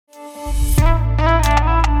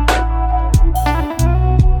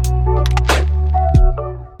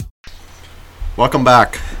Welcome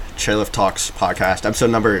back, Chairlift Talks podcast, episode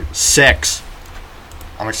number 6.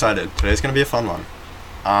 I'm excited. Today's going to be a fun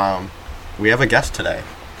one. We have a guest today.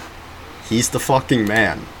 He's the fucking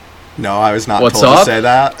man. No, I was not What's told up? to say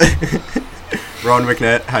that. Rowan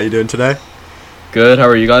McNitt, how you doing today? Good, how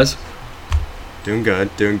are you guys? Doing good.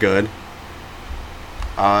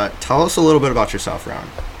 Tell us a little bit about yourself, Rowan.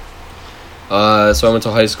 So I went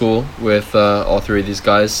to high school with all three of these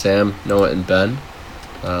guys, Sam, Noah, and Ben.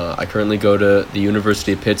 I currently go to the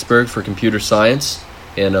University of Pittsburgh for computer science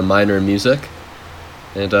and a minor in music.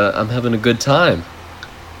 And I'm having a good time.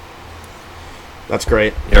 That's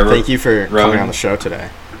great. Yeah, Thank you for coming Rowan. on the show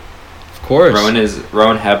today. Of course.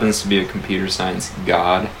 Rowan happens to be a computer science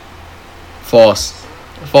god. False.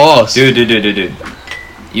 Dude.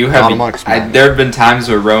 You have Amongst men. there have been times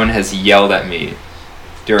where Rowan has yelled at me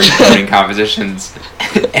during coding competitions,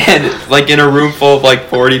 and like in a room full of like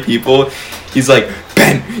 40 people, he's like,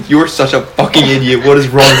 "Ben, you are such a fucking idiot. What is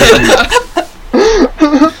wrong with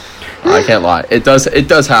you?" I can't lie. It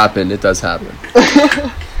does happen.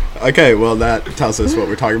 Okay, well, that tells us what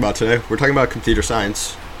we're talking about today. We're talking about computer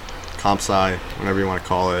science, comp sci, whatever you want to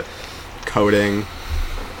call it, coding.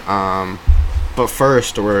 But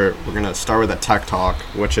first, we're going to start with a tech talk,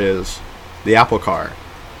 which is the Apple car.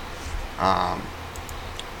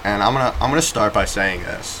 And I'm gonna start by saying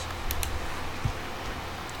this.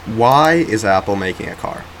 Why is Apple making a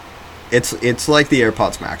car? It's like the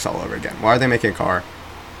AirPods Max all over again. Why are they making a car?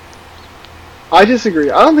 I disagree.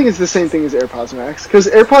 I don't think it's the same thing as AirPods Max, because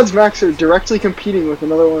AirPods Max are directly competing with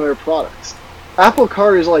another one of their products. Apple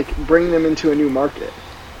Car is like bringing them into a new market.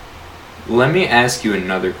 Let me ask you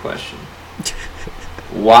another question.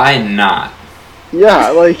 Why not? Yeah,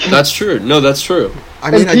 like That's true. No, that's true.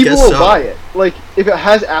 I mean, and I people guess will so. buy it. Like if it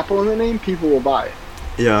has Apple in the name, people will buy it.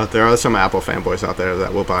 Yeah, there are some Apple fanboys out there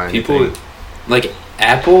that will buy anything. People like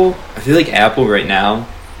Apple. I feel like Apple right now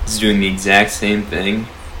is doing the exact same thing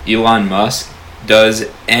Elon Musk does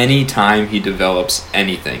any time he develops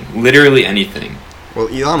anything, literally anything. Well,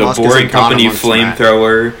 Elon The Musk Boring isn't God Company amongst men.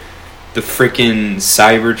 flamethrower, the freaking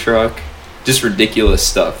Cybertruck, just ridiculous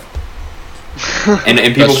stuff. And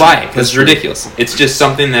people That's buy true. it because That's it's true. ridiculous. It's just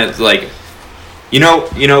something that's like, you know,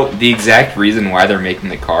 the exact reason why they're making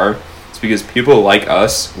the car is because people like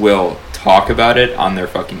us will talk about it on their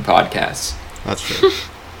fucking podcasts. That's true.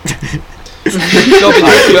 No,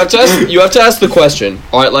 but you have to ask the question.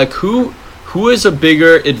 All right, like who is a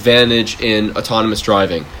bigger advantage in autonomous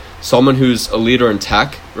driving? Someone who's a leader in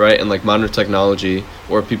tech, right, and like modern technology,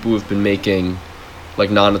 or people who've been making like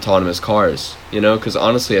non-autonomous cars, because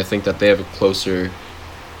honestly I think that they have a closer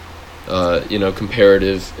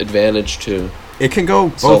comparative advantage to It can go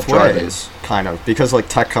both Self-driving. ways, kind of, because like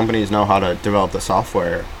tech companies know how to develop the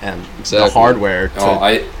software and the Exactly. hardware to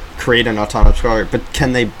I create an autonomous car. But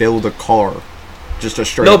can they build a car, just a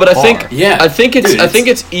straight? No, but I car? think Yeah, I think dude,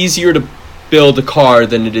 it's easier to build a car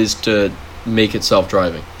than it is to make it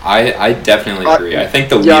self-driving. I definitely agree. I think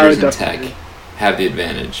the Yeah, I leaders in definitely tech have the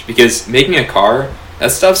advantage because making a car, that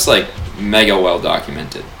stuff's like mega well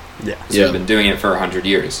documented. Yeah. So Yeah. we've been doing it for 100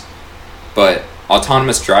 years. But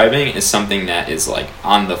autonomous driving is something that is like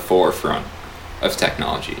on the forefront of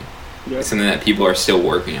technology. Yep. It's something that people are still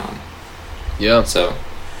working on. Yeah. So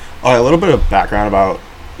All right, a little bit of background about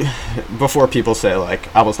before people say like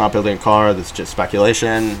Apple's not building a car. That's just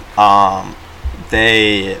speculation.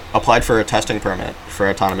 They applied for a testing permit for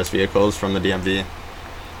autonomous vehicles from the DMV.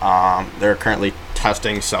 They're currently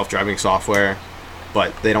testing self-driving software,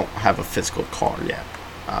 but they don't have a physical car yet.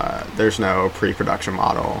 There's no pre-production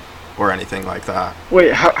model or anything like that.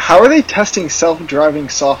 Wait, how are they testing self-driving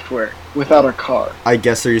software without a car? I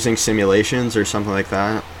guess they're using simulations or something like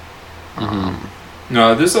that.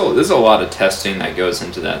 no, there's a lot of testing that goes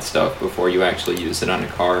into that stuff before you actually use it on a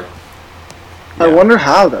car. I Yeah. wonder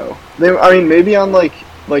how though. Maybe on like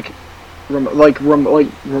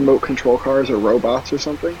remote control cars or robots or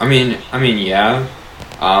something. I mean, yeah,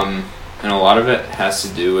 and a lot of it has to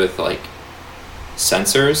do with like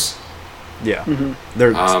sensors. Yeah. Mm-hmm.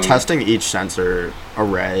 They're Um, testing each sensor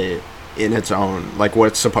array in its own, like what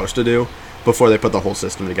it's supposed to do, before they put the whole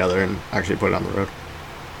system together and actually put it on the road.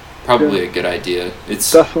 Probably a good idea.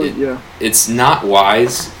 It's Definitely, yeah. It's not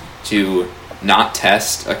wise to not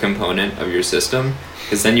test a component of your system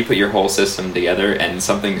because then you put your whole system together and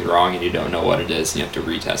something's wrong and you don't know what it is and you have to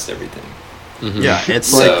retest everything. Mhm. Yeah, it's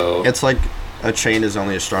So- like a chain is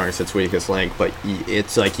only as strong as its weakest link, but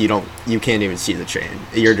it's like you can't even see the chain.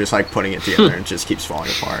 You're just like putting it together and it just keeps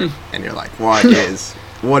falling apart, and you're like, what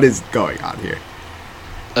is going on here?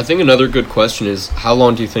 I think another good question is, how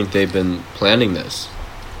long do you think they've been planning this?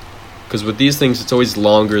 Because with these things, it's always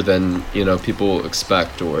longer than people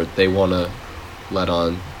expect or they want to let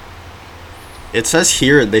on. It says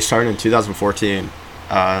here they started in 2014,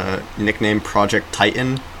 nicknamed Project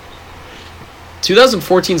Titan.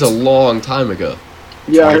 2014's a long time ago.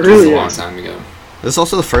 Yeah, it It was really a long is. time ago. This is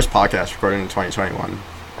also the first podcast recorded in 2021.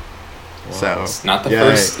 So It's not the yeah,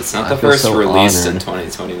 first. It's not I the feel first so released in honored.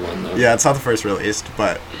 2021 though. Yeah, it's not the first released,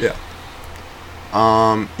 but yeah.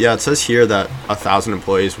 Yeah, it says here that 1,000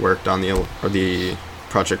 employees worked on the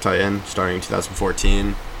Project Titan starting in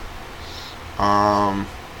 2014.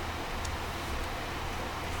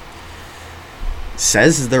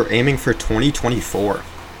 Says they're aiming for 2024.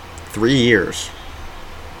 3 years.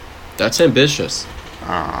 That's ambitious.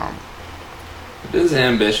 It is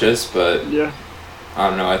ambitious, but Yeah. I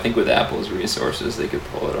don't know. I think with Apple's resources, they could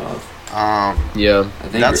pull it off. Yeah. I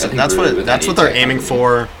think That's really what with that's any what they're tech aiming company.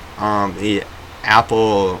 for. The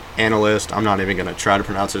Apple analyst, I'm not even gonna try to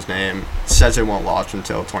pronounce his name, says it won't launch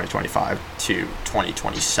until 2025 to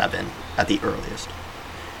 2027 at the earliest.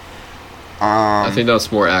 I think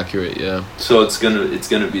that's more accurate, yeah. So it's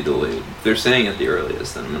gonna be delayed. They're saying at the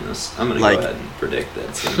earliest, then I'm gonna Like- go ahead and predict that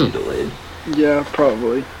it's gonna be delayed. Yeah,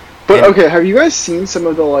 probably. But And- okay, have you guys seen some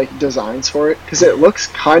of the like designs for it? Because it looks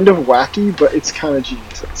kind of wacky, but it's kind of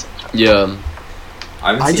genius at the same time. Yeah.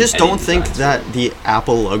 haven't I seen just any don't think designs that for it. the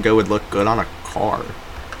Apple logo would look good on a car.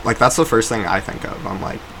 Like that's the first thing I think of. I'm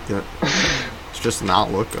like, it's just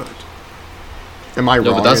not look good. Am I No, but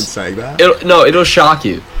wrong in that's- saying that? It'll shock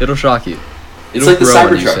you. It'll shock you. It's It'll like the grow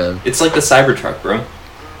on you, Cybertruck. Sam. It's like the Cybertruck, bro.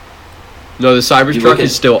 No, the You Cybertruck look at-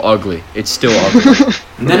 is still ugly. It's still ugly.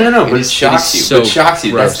 No, but It it is- shocks it you. is But it so shocks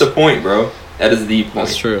you. That's gross. the point, bro. That is the point.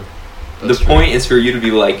 That's true. The That's true. point is for you to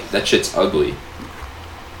be like, that shit's ugly.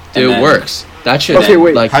 Dude, And it then- works. That shit Okay,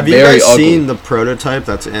 wait. like Have you very guys ugly. seen the prototype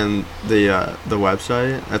that's in the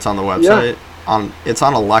website? That's on the website. It's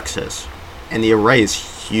on a Lexus, and the array is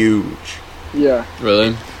huge. Yeah.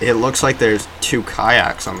 Really? It looks like there's 2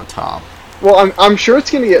 kayaks on the top. Well, I'm sure it's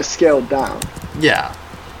gonna get scaled down Yeah.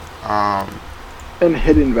 and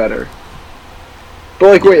hidden better. But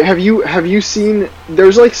like, wait, have you seen?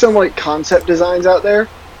 There's like some like concept designs out there,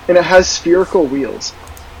 and it has spherical wheels.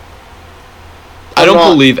 I don't not-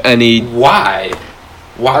 believe any. Why?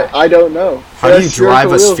 Why? I don't know. How It do has you drive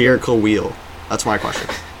a wheels. spherical wheel? That's my question.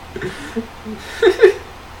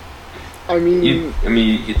 I mean, you,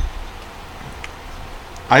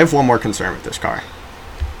 I have one more concern with this car.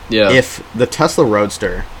 Yeah. If the Tesla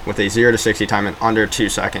Roadster with a 0 to 60 time in under 2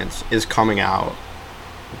 seconds is coming out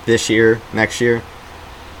this year, next year,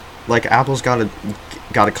 like Apple's got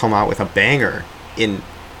to come out with a banger in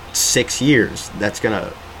 6 years that's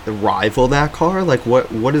gonna rival that car. Like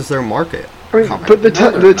what is their market? I mean, coming? but the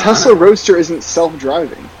No, they're the not. Tesla Roadster isn't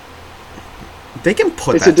self-driving. They can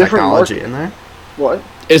put It's that a different technology market. in there. What?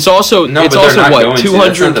 It's also No, it's but they're also not what going to.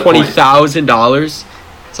 That's not the point. $220,000.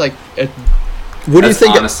 It's like What do you that's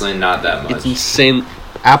think? honestly not that much. it's insane.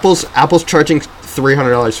 Apple's charging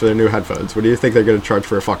 $300 for their new headphones. What do you think they're gonna charge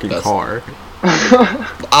for a fucking That's- car?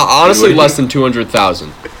 Honestly, What do you less think? than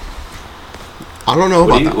 200,000. I don't know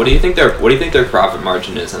about that. What do you think their profit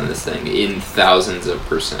margin is on this thing in thousands of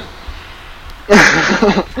percent?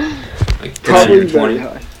 Like 10 Probably or 20? very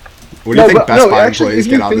high. What do you think but Best Buy actually, employees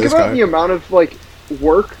if you get out of think this about car? the amount of like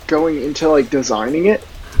work going into like designing it,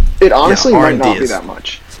 it honestly might R&D not be is- that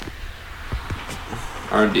much.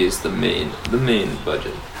 R&D is the main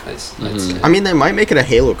budget. I'd say. I mean, they might make it a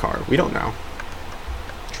Halo car. We don't know.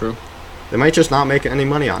 True. They might just not make any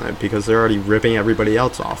money on it because they're already ripping everybody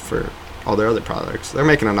else off for all their other products. They're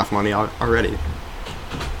making enough money already.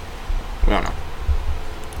 We don't know.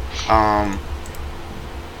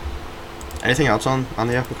 Anything else on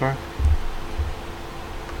the Apple car?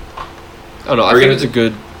 I don't know. I We're think gonna it's a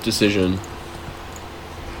good decision.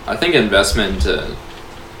 I think investment into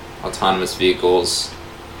autonomous vehicles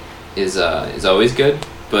is always good,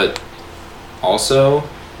 but also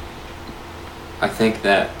I think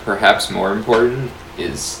that perhaps more important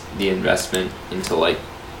is the investment into like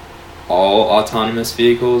all autonomous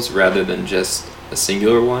vehicles rather than just a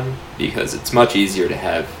singular one, because it's much easier to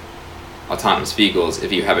have autonomous vehicles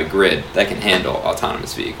if you have a grid that can handle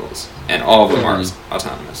autonomous vehicles, and all of them are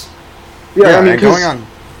autonomous. Yeah, I mean, and 'cause going on.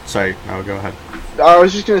 Sorry, no, go ahead. I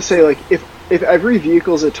was just gonna say, like, if every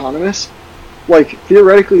vehicle is autonomous, like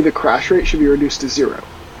theoretically the crash rate should be reduced to 0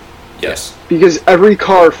 Yes. because every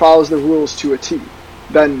car follows the rules to a T.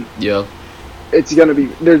 Then Yeah. it's gonna be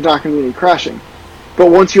there's not gonna be any crashing. But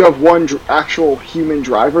once you have one actual human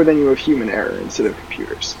driver, then you have human error instead of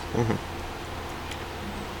computers.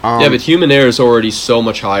 Yeah, but human error is already so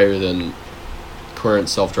much higher than current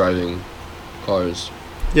self-driving cars.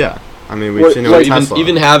 Yeah, I mean we've What- seen it like, with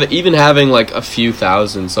Even Tesla. even having like a few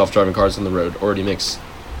thousand self-driving cars on the road already makes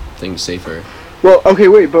things safer. Well, okay,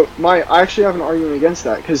 wait, but I actually have an argument against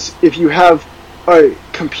that, because if you have a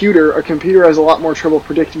computer has a lot more trouble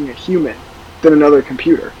predicting a human than another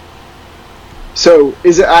computer. So,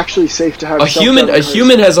 is it actually safe to have A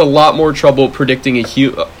human has a lot more trouble predicting a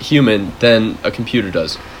human than a computer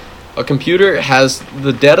does. A computer has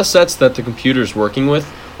the data sets that the computer is working with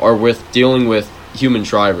are with dealing with human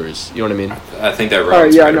drivers. You know what I mean? I think that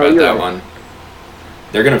Rowan's yeah, right no, about you're that right. one.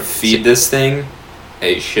 They're gonna feed this thing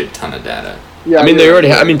a shit ton of data. Yeah, I mean, they you're already.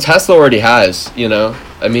 right. I mean, Tesla already has. You know,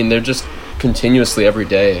 I mean, they're just continuously every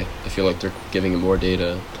day. I feel like they're giving it more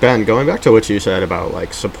data. Ben, going back to what you said about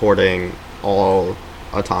like supporting all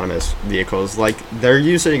autonomous vehicles, like they're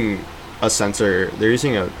using a sensor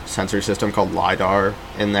system called LiDAR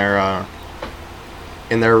in their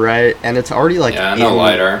array, and it's already like Yeah, no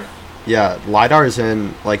LiDAR. Yeah, LiDAR is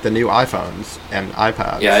in like the new iPhones and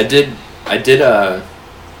iPads. Yeah, I did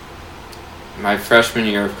my freshman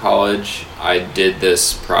year of college, I did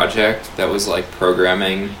this project that was like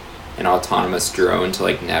programming an autonomous drone to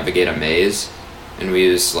like navigate a maze, and we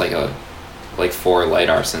used like 4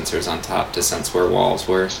 LiDAR sensors on top to sense where walls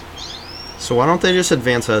were. So why don't they just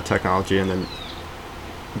advance that technology and then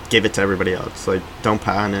give it to everybody else? Like, don't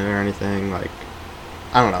patent it or anything. Like,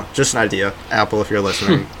 I don't know. Just an idea. Apple, if you're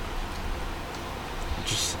listening.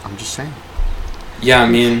 I'm just saying. Yeah, I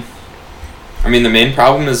mean the main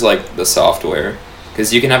problem is like the software,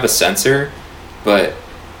 because you can have a sensor, but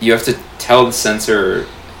you have to tell the sensor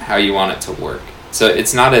how you want it to work. So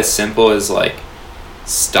it's not as simple as like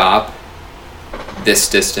stop this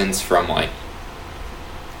distance from like,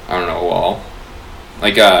 I don't know, a wall.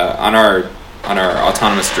 Like on our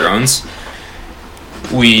autonomous drones,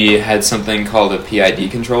 we had something called a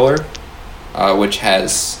PID controller, which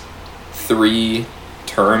has 3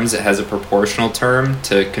 terms. It has a proportional term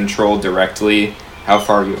to control directly how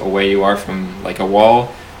far away you are from like a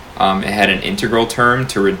wall. It had an integral term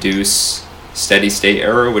to reduce steady state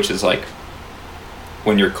error, which is like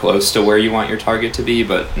when you're close to where you want your target to be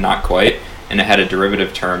but not quite, and it had a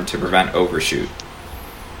derivative term to prevent overshoot.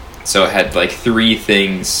 So it had like 3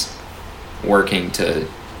 things working to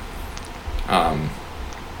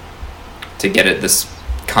get it this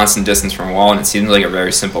constant distance from a wall, and it seems like a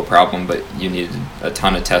very simple problem, but you needed a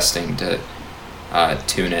ton of testing to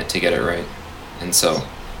tune it to get it right. And so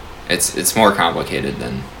it's more complicated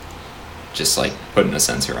than just like putting a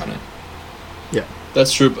sensor on it. Yeah.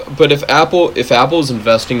 That's true, but if Apple is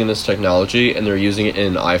investing in this technology and they're using it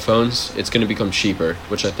in iPhones, it's going to become cheaper,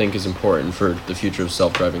 which I think is important for the future of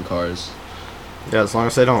self-driving cars. Yeah, as long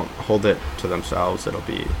as they don't hold it to themselves, it'll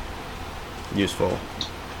be useful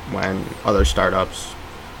when other startups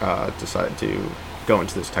decide to go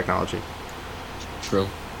into this technology. True.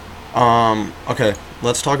 Okay,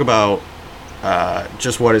 let's talk about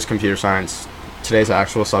just what is computer science. Today's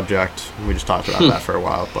actual subject, we just talked about that for a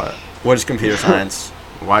while, but what is computer science?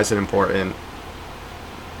 Why is it important?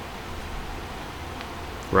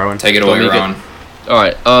 Rowan? Take it away, Let me Rowan. All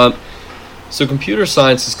right. So computer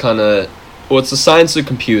science is kind of, well, it's the science of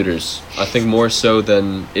computers. I think more so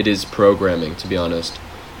than it is programming, to be honest.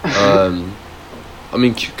 I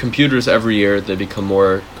mean, computers every year, they become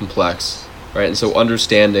more complex, right? And so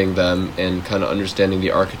understanding them and kind of understanding the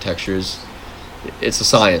architectures, it's a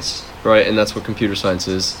science, right? And that's what computer science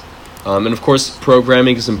is. And of course,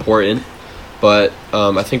 programming is important, but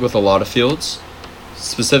I think with a lot of fields,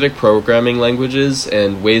 specific programming languages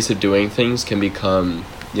and ways of doing things can become,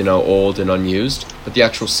 old and unused, but the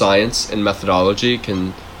actual science and methodology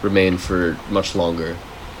can remain for much longer.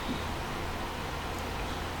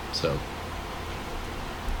 So.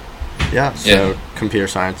 Yeah, so Yeah. computer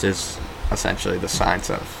science is essentially the science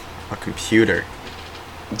of a computer.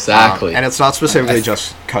 Exactly. And it's not specifically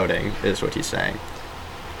just coding, is what he's saying.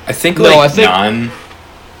 I think No, like I think-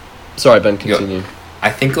 Sorry, Ben, continue. I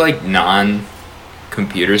think like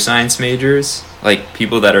non-computer science majors, like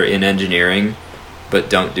people that are in engineering but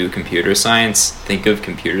don't do computer science, think of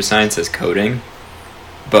computer science as coding.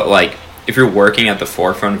 But like if you're working at the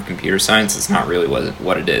forefront of computer science, it's not really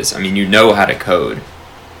what it is. I mean, you know how to code,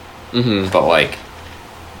 Mm-hmm. but like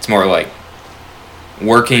it's more like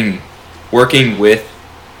working with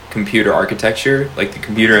computer architecture, like the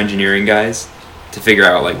computer engineering guys, to figure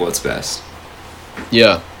out like what's best.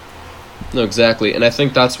 Yeah. No, exactly. And I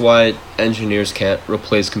think that's why engineers can't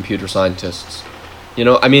replace computer scientists.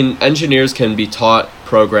 I mean, engineers can be taught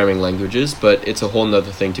programming languages, but it's a whole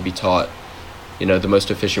nother thing to be taught, the most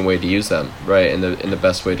efficient way to use them, right? And the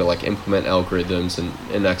best way to like implement algorithms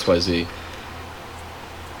and XYZ.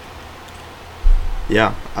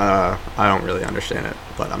 Yeah, I don't really understand it,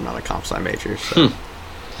 but I'm not a comp sci major, so.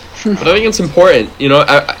 But I think it's important. You know,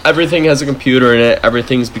 everything has a computer in it.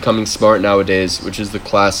 Everything's becoming smart nowadays, which is the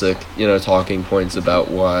classic, you know, talking points about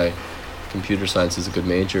why computer science is a good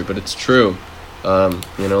major. But it's true. You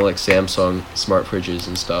know, like Samsung smart fridges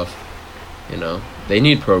and stuff. You know, they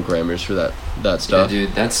need programmers for that Yeah, stuff.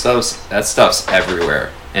 dude, that stuff's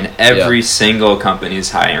everywhere, and every single company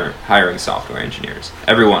is hiring software engineers.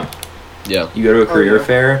 Everyone. Yeah. You go to a career yeah.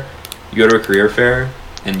 fair. You go to a career fair,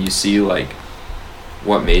 and you see like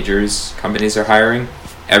what majors companies are hiring.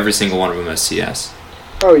 Every single one of them has CS.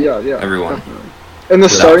 Oh yeah, Everyone. definitely. And the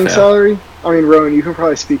Without starting fail. salary, I mean, Rowan, you can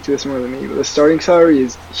probably speak to this more than me, but the starting salary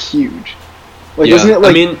is huge. Like, Yeah. isn't it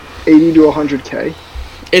like I mean, 80 to 100K?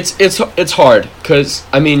 it's hard because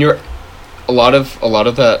I mean a lot of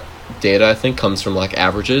that data I think comes from like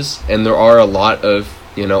averages, and there are a lot of,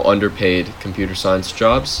 you know, underpaid computer science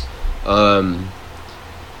jobs,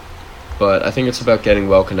 but I think it's about getting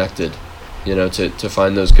well connected, you know, to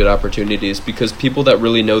find those good opportunities, because people that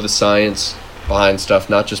really know the science behind stuff,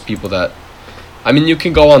 not just people that, I mean, you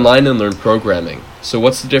can go online and learn programming. So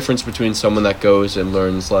what's the difference between someone that goes and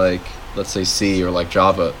learns like, let's say C or like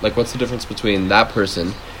Java? Like, what's the difference between that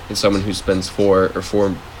person and someone who spends 4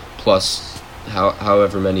 plus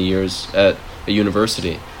however many years at a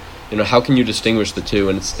university? You know, how can you distinguish the two?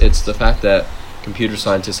 And it's the fact that computer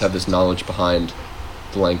scientists have this knowledge behind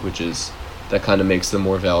the languages that kind of makes them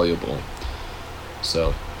more valuable.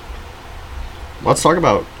 So Let's talk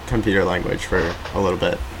about computer language for a little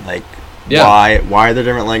bit. Like, Yeah. why are there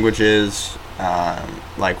different languages?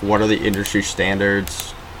 Like, what are the industry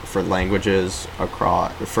standards for languages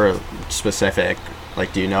across for specific?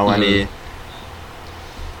 Like, do you know any?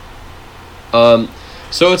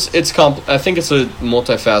 So it's I think it's a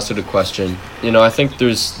multifaceted question. You know, I think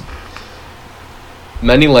there's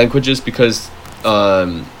many languages because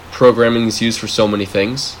programming is used for so many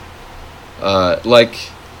things. Like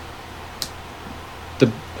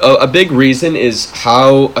a big reason is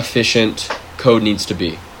how efficient code needs to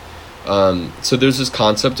be. So there's this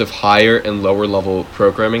concept of higher and lower level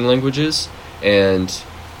programming languages, and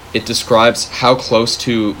it describes how close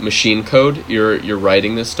to machine code you're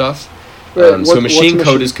writing this stuff. Right, So what's machine code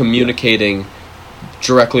machine- is communicating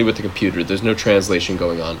directly with the computer. There's no translation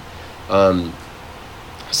going on.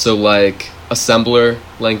 So like assembler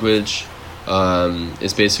language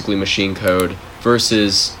is basically machine code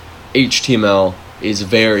versus HTML is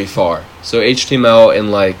very far. So HTML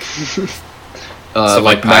and like So,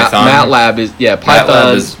 like, Python? MATLAB is Python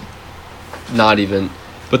MATLAB is not even,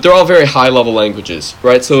 but they're all very high level languages,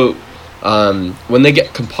 right? So when they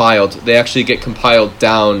get compiled, they actually get compiled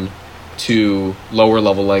down to lower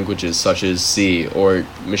level languages such as C or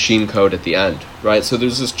machine code at the end, right? So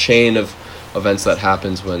there's this chain of events that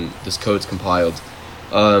happens when this code's compiled.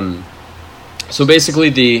 So basically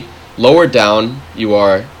the lower down you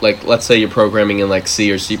are, like let's say you're programming in like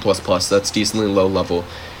C or C++, that's decently low level.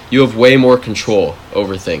 You have way more control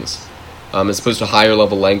over things, as opposed to higher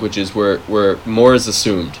level languages where more is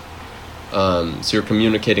assumed. So you're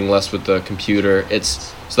communicating less with the computer.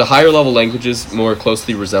 So the higher level languages more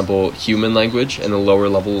closely resemble human language, and the lower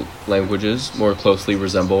level languages more closely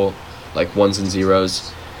resemble like ones and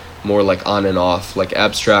zeros, more like on and off, like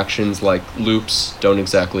abstractions, like loops don't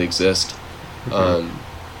exactly exist.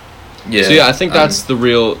 Yeah. So yeah, I think that's the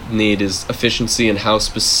real need, is efficiency and how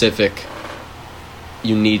specific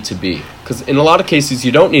you need to be. Because in a lot of cases,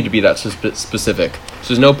 you don't need to be that specific. So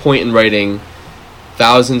there's no point in writing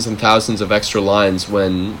thousands and thousands of extra lines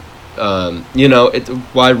when, why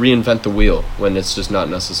reinvent the wheel when it's just not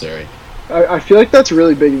necessary? I feel like that's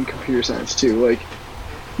really big in computer science too. Like,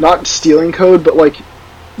 not stealing code, but like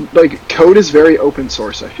code is very open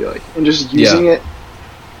source, I feel like, and just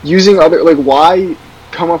using other, like, why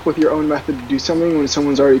come up with your own method to do something when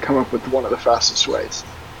someone's already come up with one of the fastest ways?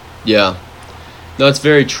 Yeah. No, it's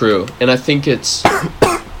very true. And I think it's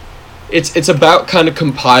about kind of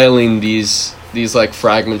compiling these like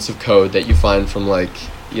fragments of code that you find from like,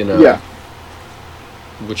 Yeah.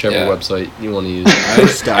 whichever Yeah. website you want to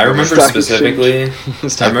use. I remember Stack specifically.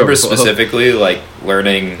 Stack I remember Overflow. specifically like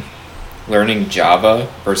learning Java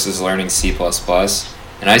versus learning C++,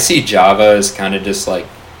 and I see Java as kind of just like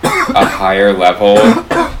a higher level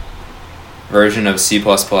version of C++,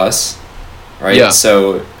 right? Yeah.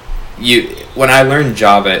 So when I learned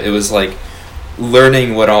Java, it was like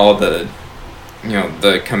learning what all the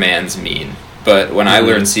commands mean. But when I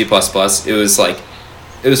learned C++, it was like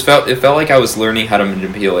it felt like I was learning how to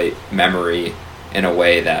manipulate memory in a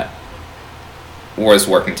way that was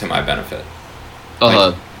working to my benefit.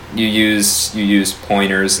 Uh-huh. You use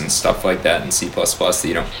pointers and stuff like that in C++ that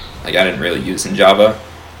you don't, like, I didn't really use in Java.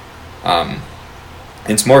 And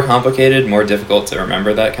It's more complicated, more difficult to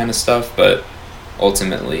remember that kind of stuff, but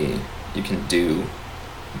ultimately you can do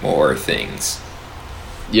more things.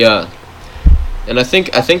 Yeah, and I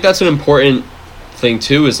think that's an important thing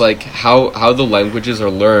too. Is like how the languages are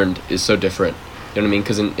learned is so different. You know what I mean?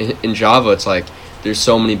 Because in Java, it's like there's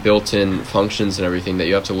so many built-in functions and everything that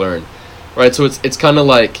you have to learn, right? So it's kind of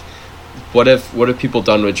like what have people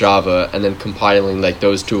done with Java and then compiling like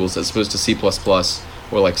those tools as opposed to C++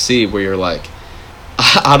 or like C, where you're like,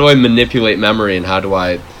 how do I manipulate memory and how do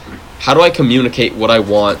I communicate what I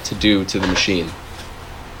want to do to the machine?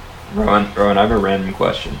 Rowan, I have a random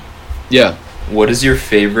question. Yeah. What is your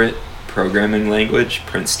favorite programming language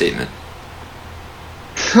print statement?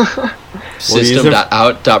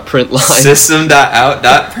 System.out.println.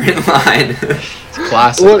 System.out.println. It's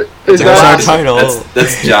classic. What is That's our that? title.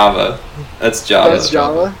 That's Java. That's Java. That's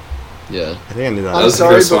Java. Yeah. I think I knew that. That I'm was the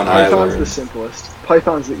sorry, first but one I Python's learned. the simplest.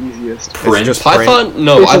 Python's the easiest. Print. just Python?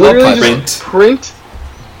 No, It's I love literally Python. just print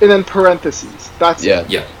and then parentheses. That's Yeah. it.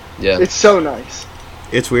 Yeah. Yeah. It's so nice.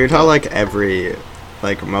 It's weird how like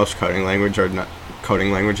most coding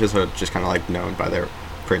languages are just kind of like known by their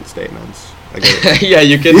print statements. Like Yeah,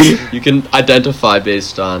 you can identify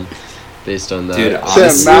based on that. Dude, Sam,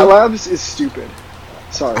 honestly, MATLAB's is stupid.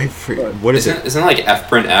 Sorry. but- what is it? Isn't like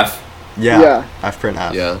fprintf? Yeah.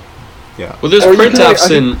 Fprintf. Yeah. Yeah. Well, there's Or you can, I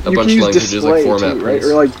printfs in think a you bunch can of use languages like display format too, right? prints.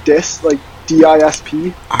 Or like dis, like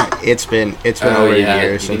DISP. It's been Oh, over yeah, a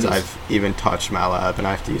year you since can I've even touched MATLAB, and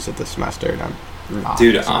I have to use it this semester, and I'm not.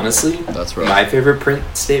 Dude, honestly, That's right. my favorite print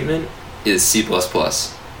statement is C++.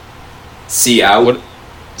 C out, What?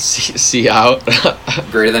 See out.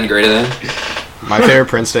 greater than. My favorite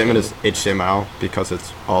print statement is HTML because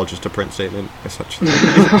it's all just a print statement, essentially.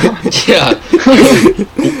 Yeah.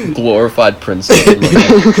 Glorified print statement.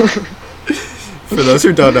 For those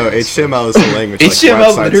who don't know, HTML is the language.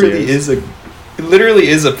 HTML like literally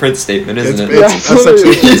is a print statement, isn't it? Yeah, It's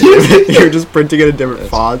essentially a print totally. statement. You're just printing it in different That's-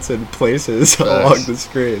 fonts and places along the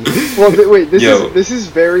screen. Well, wait, Yo. this is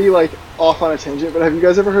very like off on a tangent, but have you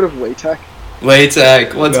guys ever heard of LaTeX?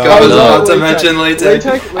 LaTeX, let's No. go. I I was love about to mention LaTeX.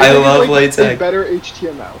 I is love like a LaTeX. better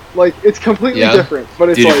HTML. Like it's completely Yeah. different, but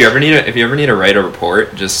it's Dude, like if you ever need to write a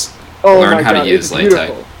report, just oh learn my how to God, use it's LaTeX.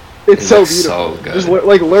 beautiful. It's It so looks beautiful. so good. Just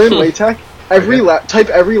learn LaTeX. Type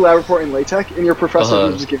every lab report in LaTeX, and your professor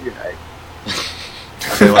will just give you an A.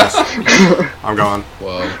 Say less. I'm going.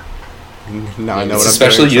 Whoa. Now I know It's what I'm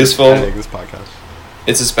especially doing, so useful. editing this podcast.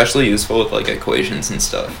 it's especially useful with like equations and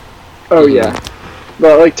stuff. Oh Mhm. yeah,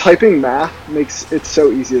 but like typing math makes it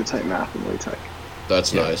so easy to type math in LaTeX.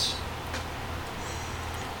 That's Yeah. nice.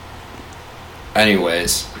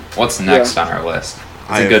 Anyways, what's next on our list? It's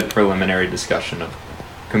I- a good preliminary discussion of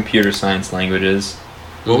computer science languages.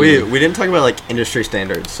 Well, we didn't talk about like industry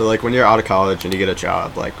standards. So like when you're out of college and you get a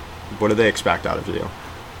job, like what do they expect out of you?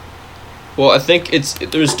 Well, I think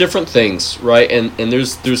there's different things, right? And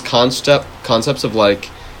there's concepts of like,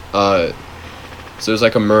 so there's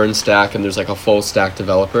like a MERN stack and there's like a full stack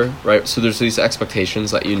developer, right? So there's these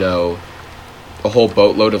expectations that you know a whole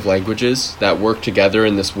boatload of languages that work together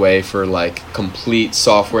in this way for like complete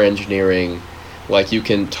software engineering, like you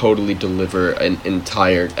can totally deliver an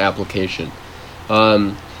entire application.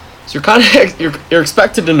 So you're kind of you're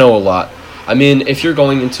expected to know a lot. I mean, if you're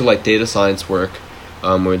going into like data science work,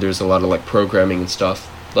 where there's a lot of like programming and stuff,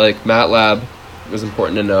 like MATLAB is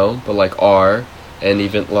important to know, but like R and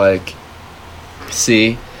even like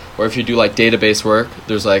C, or if you do like database work,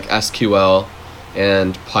 there's like SQL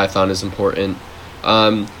and Python is important.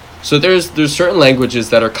 So there's certain languages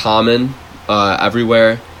that are common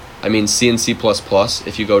everywhere. I mean, C and C++,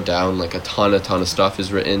 if you go down, like a ton of stuff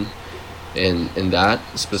is written in that,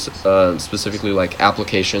 specifically like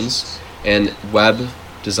applications and web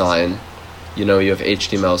design. You know, you have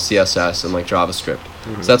HTML, CSS, and like JavaScript.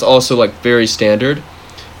 Mm-hmm. So that's also like very standard.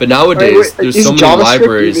 But nowadays, Wait, there's is so many JavaScript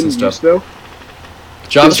libraries even and stuff. used, though?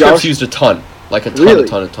 JavaScript's Javas- used a ton, like a ton, Really?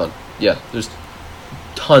 a ton. Yeah, there's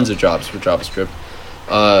tons of jobs for JavaScript.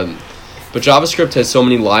 But JavaScript has so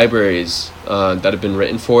many libraries that have been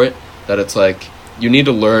written for it that it's like you need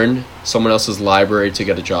to learn someone else's library to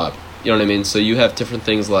get a job. You know what I mean? So you have different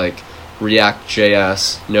things like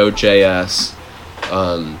React.js, Node.js,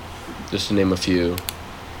 just to name a few.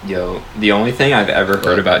 Yo, the only thing I've ever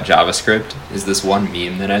heard about JavaScript is this one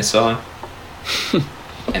meme that I saw.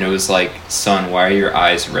 And it was like, son, why are your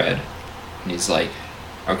eyes red? And he's like,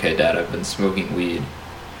 okay, Dad, I've been smoking weed.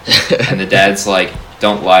 And the dad's like,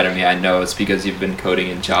 don't lie to me, I know it's because you've been coding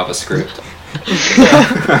in JavaScript.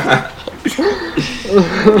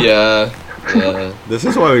 Yeah. Yeah. This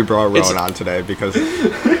is why we brought It's- Rowan on today, because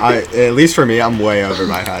at least for me, I'm way over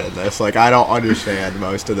my head in this. Like, I don't understand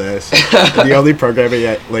most of this. The only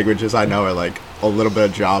programming languages I know are like a little bit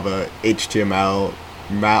of Java, HTML,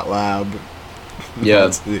 MATLAB. Yeah.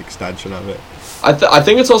 That's the extension of it. I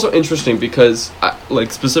think it's also interesting because,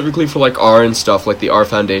 like, specifically for like R and stuff, like the R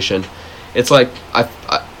Foundation, it's like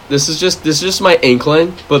this is just my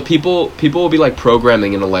inkling, but people will be like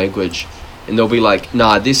programming in a language, and they'll be like,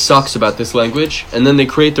 nah, this sucks about this language, and then they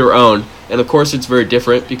create their own, and of course it's very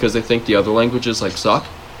different because they think the other languages like suck,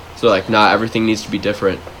 so like, nah, everything needs to be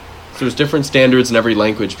different. So there's different standards in every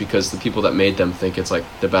language because the people that made them think it's like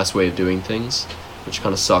the best way of doing things, which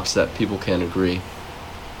kind of sucks that people can't agree.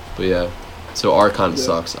 But yeah. So R kind of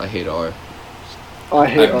sucks. I hate R. I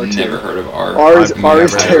hate R I've too. never heard of R. R is I've never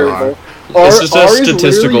heard of terrible. It's just a R statistical-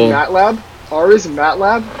 is literally MATLAB. R is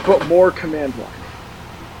MATLAB, but more command line.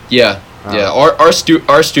 Yeah, yeah.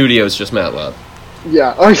 Our studio is just MATLAB.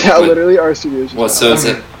 Yeah. Oh yeah. What- Literally, R Studio is just Well, so is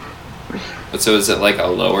MATLAB. it? But so is it like a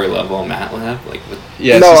lower level MATLAB? Like with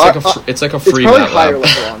Yeah, it's No, just like it's like a It's free probably higher MATLAB.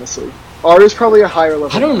 level, honestly. R is probably a higher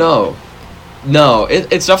level. I don't know. No,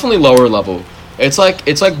 it's definitely lower level. It's like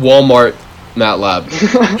Walmart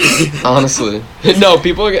MATLAB. Honestly, no.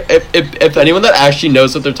 People, if anyone that actually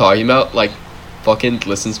knows what they're talking about, like, fucking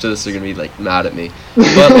listens to this, they're gonna be like mad at me.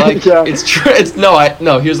 But like, Yeah. it's true. It's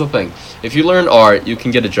no. Here's the thing. If you learn art, you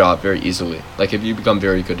can get a job very easily. Like, if you become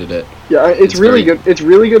very good at it, Yeah, it's really very good. It's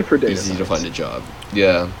really good for data. easy to science. find a job.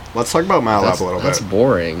 Yeah. Let's talk about MATLAB a little That's bit.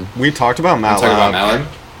 boring. We talked about I'm talking about MATLAB MATLAB.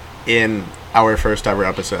 in our first ever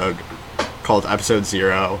episode called Episode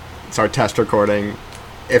 0. It's our test recording.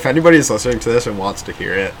 If anybody's listening to this and wants to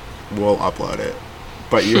hear it, we'll upload it.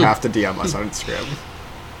 But you have to DM us on Instagram.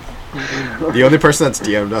 The only person that's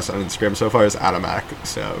DM'd us on Instagram so far is Adam Eck.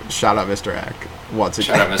 So shout out Mr. Eck once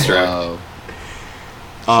again. Shout out, Mr. Eck. Wow.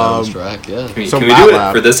 Shout out Um, Mr. Eck, yeah. Can we, So can we do it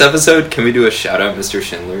MATLAB. for this episode? Can we do a shout out, Mr.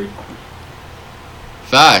 Schindler?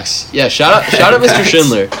 Facts. Yeah, shout out Mr. Facts.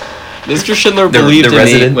 Schindler. Mr. Schindler The- believed the in me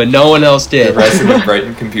resident- when no one else The did. resident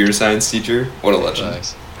Brighton computer science teacher. What a legend.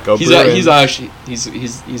 Facts. Go He's Bruins.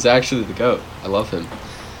 actually the GOAT. I love him.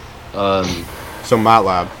 So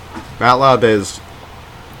MATLAB. MATLAB is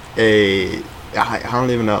I don't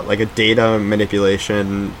even know, like a data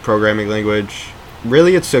manipulation programming language.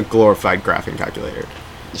 Really, it's a glorified graphing calculator.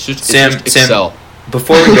 It's just Sam- Excel.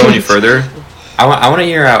 Before we go any further, I want to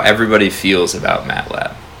hear how everybody feels about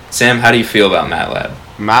MATLAB. Sam, how do you feel about MATLAB?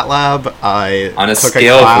 MATLAB, I On a took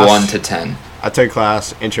scale class, of 1 to 10. I took a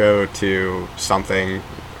class, Intro to Something,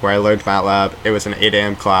 where I learned MATLAB. It was an 8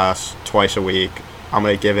 a.m. class, twice a week. I'm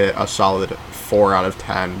going to give it a solid 4 out of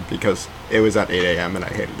 10 because it was at 8 a.m. and I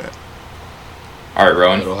hated it. Alright,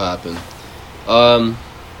 Rowan. It'll happen.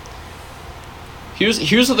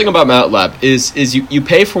 Here's the thing about MATLAB is you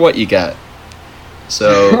pay for what you get.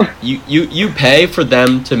 So you pay for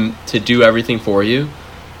them to do everything for you,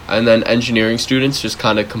 and then engineering students just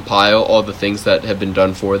kind of compile all the things that have been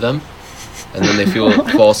done for them, and then they feel a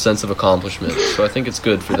false sense of accomplishment. So I think it's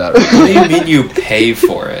good for that reason. What do you mean you pay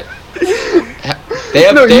for it? They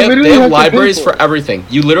have No, you they have, literally they have have to pay libraries for for everything.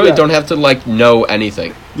 You literally Yeah. don't have to like know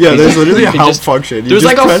anything. Yeah, there's literally You a can help just- function. You There's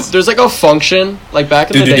just like press- there's like a function like back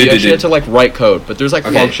in the day you actually had to like write code, but there's like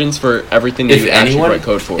Okay. functions for everything that If you actually anyone, write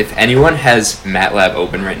code for. if anyone has MATLAB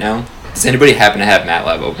open right now, does anybody happen to have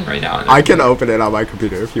MATLAB open right now? I can open it on my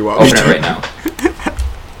computer if you want. open me it to. right now.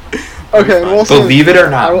 Okay, and we'll say- Believe it or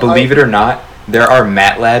not, I- believe it or not, there are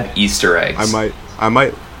MATLAB Easter eggs. I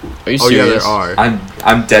might. Are you Oh yeah, serious? there are.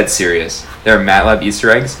 I'm dead serious. There are MATLAB Easter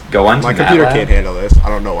eggs. Go on to My computer MATLAB can't handle this. I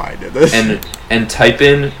don't know why I did this. and type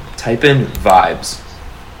in vibes.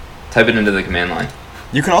 Type it into the command line.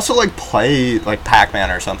 you can also like play like Pac-Man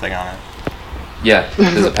or something on it. Yeah,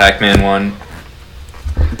 there's a Pac-Man one.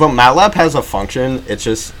 But MATLAB has a function. It's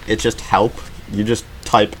just help. You just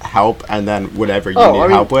type help and then whatever you need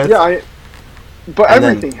help with. Yeah, but And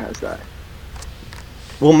then- everything has that.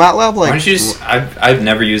 Well, MATLAB Why like don't you just? I've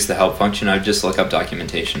never used the help function. I just look up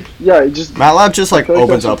documentation. Yeah, it just MATLAB just like I feel like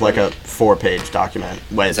opens that's up like a 4-page document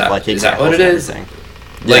with Is that- like is that examples what it and is? everything.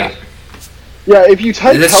 Like yeah. If you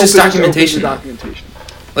type That's help, just it opens the documentation, though. documentation.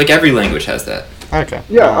 like every language has that. Okay.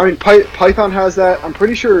 Yeah, I mean Python has that. I'm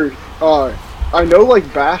pretty sure. I know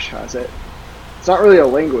like Bash has it. It's not really a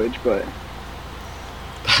language, but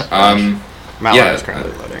MATLAB MATLAB is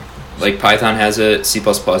currently loading. like Python has it. C++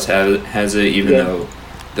 has it. Even Yeah. though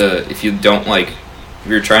if you don't like, if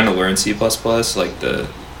you're trying to learn C++, like the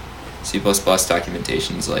C++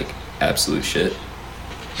 documentation is like absolute shit.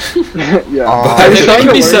 yeah. I I was think trying that can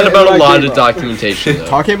to be learn said it about and a I lot gave of up. documentation. Though.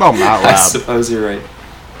 Talking about I MATLAB, suppose you're right.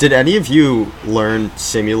 did any of you learn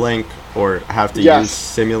Simulink or have to Yes.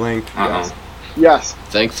 use Simulink? Uh-oh. Yes.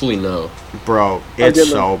 Thankfully, no. Bro, I it's did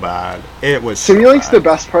so bad. It was so Simulink's bad. the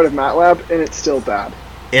best part of MATLAB, and it's still bad.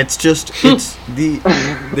 It's just it's the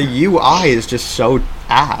UI is just so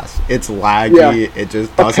ass. It's laggy. Yeah. It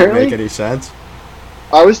just doesn't Apparently- make any sense.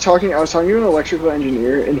 I was talking to an electrical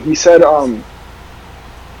engineer, and he said,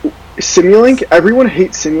 Simulink, everyone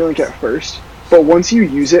hates Simulink at first, but once you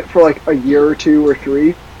use it for like a year or 2 or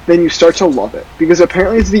 3, then you start to love it. Because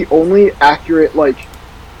apparently it's the only accurate, like,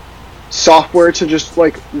 software to just,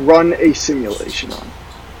 like, run a simulation on.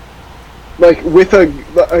 Like, with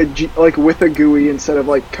with a GUI instead of,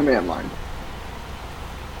 like, command line.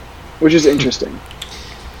 Which is interesting.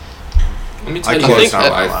 Let me I tell you can't guys stop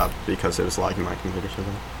how I MATLAB because it was lagging my computer so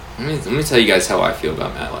bad. let me tell you guys how I feel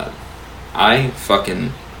about MATLAB. I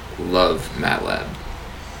fucking love MATLAB.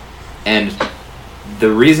 And the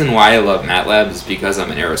reason why I love MATLAB is because I'm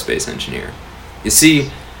an aerospace engineer. You see,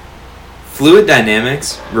 fluid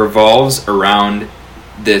dynamics revolves around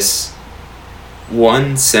this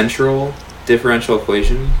one central differential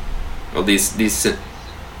equation. Well, these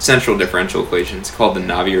central differential equations called the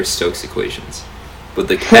Navier-Stokes equations. But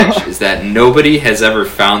the catch is that nobody has ever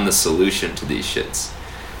found the solution to these shits.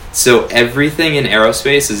 So everything in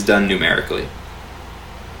aerospace is done numerically.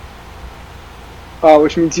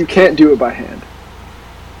 Which means you can't do it by hand.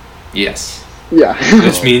 Yes. Yeah.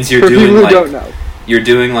 Which means you're For people doing who like don't know. you're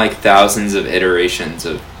doing like thousands of iterations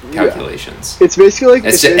of calculations. It's basically like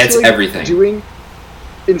It's basically like everything.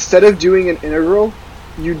 Instead of doing an integral,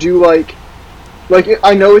 you do like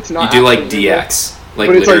I know it's not. You do like actually an integral, dx, like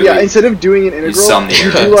but it's like literally. instead of doing an integral, sum the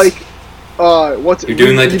you do areas. like You're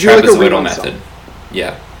doing like the you do like a trapezoidal Riemann method. sum.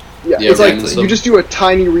 Yeah. Yeah, Yeah, it's like exactly. you just do a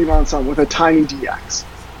tiny Riemann sum with a tiny dx.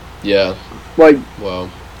 Yeah. Like Wow.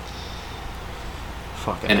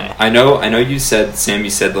 Fucking And hell. I know you said, Sam, you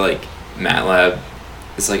said like MATLAB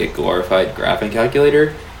is like a glorified graphing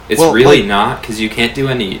calculator. It's Well, really like- not, because you can't do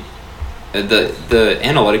any. The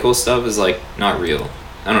analytical stuff is like not real.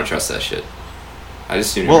 I don't trust that shit. I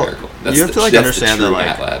just do Well, numerical. That's you have to, like, that's understand the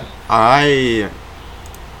that, true like, MATLAB. I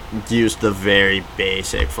used the very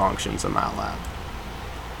basic functions of MATLAB.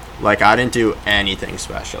 Like, I didn't do anything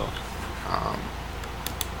special.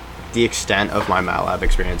 The extent of my MATLAB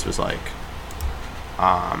experience was like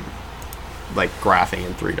graphing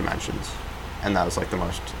in 3 dimensions, and that was like the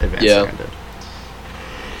most advanced Yeah. thing I did.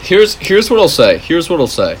 Here's what I'll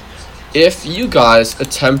say. If you guys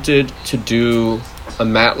attempted to do a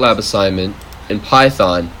MATLAB assignment in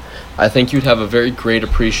Python, I think you'd have a very great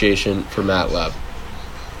appreciation for MATLAB.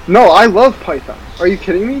 no, I love Python. Are you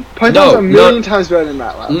kidding me? Python's No, a million times better than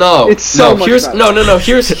MATLAB. No, it's so no. much Here's better. no.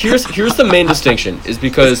 Here's the main distinction is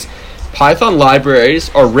because Python libraries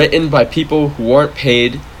are written by people who aren't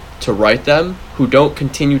paid to write them, who don't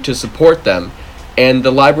continue to support them, and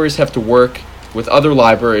the libraries have to work with other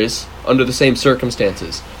libraries under the same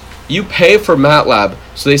circumstances. You pay for MATLAB,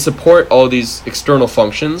 so they support all these external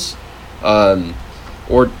functions,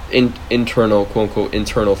 or internal, quote unquote,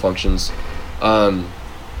 internal functions.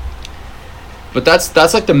 But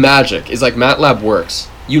that's like the magic, is like MATLAB works.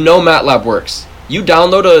 You know MATLAB works. You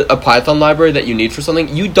download a Python library that you need for something,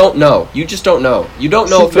 you don't know. You just don't know. You don't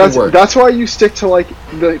know if it'll work. That's why you stick to like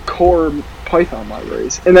the core Python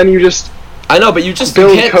libraries, and then you just I know, but you just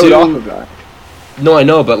build can't code do... off of that. No, I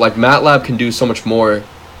know, but like MATLAB can do so much more,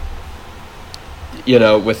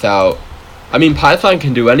 without... I mean, Python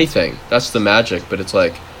can do anything. That's the magic, but it's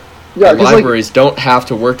like... Yeah, the 'cause, like, libraries don't have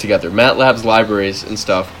to work together. MATLAB's libraries and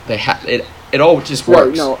stuff, it all just works.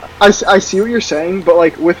 Right, no, I see what you're saying, but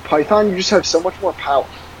like with Python, you just have so much more power.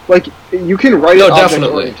 Like you can write No, it object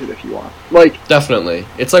definitely. oriented if you want. Like Definitely.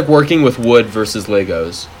 It's like working with wood versus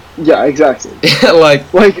Legos. yeah, exactly.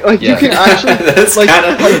 Like, Like Yeah. you can actually That's like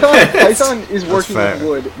kinda- Python is working fair. with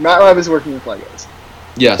wood. MATLAB is working with Legos.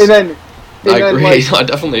 yes. And then I agree. like, I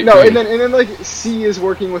definitely no, agree. and then like C is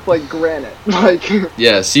working with like granite. Like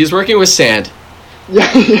Yeah, C is working with sand.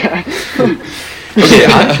 yeah. Okay,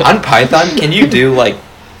 on Python, can you do like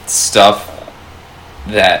stuff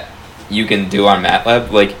that you can do on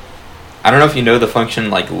MATLAB? Like, I don't know if you know the function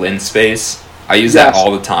like linspace. I use that Yes.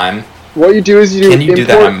 all the time. What you do is you Can do you do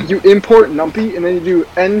that import on- you import numpy and then you do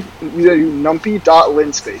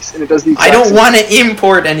numpy.linspace and it does the exact I don't same want to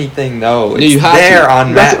import anything though. It's you have there to.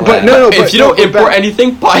 on That's- MATLAB. but no, but If you don't but import back-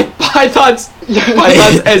 anything, Python's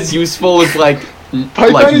as useful as like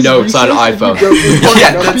Python is notes on useless if you iPhone. don't import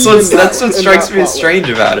Yeah, numpy that's and what and strikes me as matplotlib. strange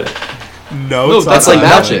about it. No, that's like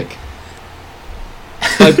magic.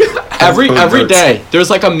 Like every Code notes. day, there's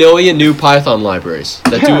like a million new Python libraries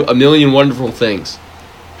that do a million wonderful things.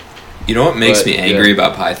 You know what makes But, me angry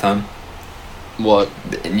about Python? What?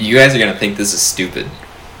 And you guys are gonna think this is stupid,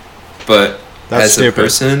 but That's as stupid. a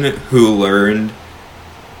person who learned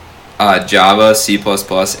Java, C++, and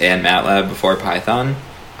MATLAB before Python,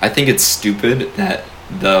 I think it's stupid that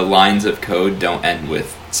the lines of code don't end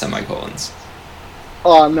with semicolons.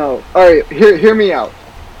 Oh no! All right, hear me out.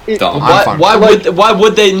 Dumb. I'm fine. Why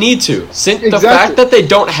would they need to? The Exactly. fact that they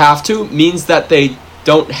don't have to means that they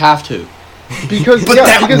don't have to. Because But yeah,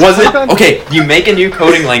 that because wasn't Python- okay. You make a new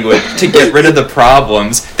coding language to get rid of the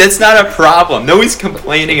problems. That's not a problem. Nobody's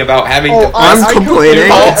complaining about having Oh, to I'm I complaining. completely-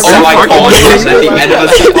 Oh, It's my fucking God, at the end of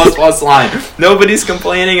a C++ line. Nobody's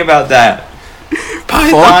complaining about that.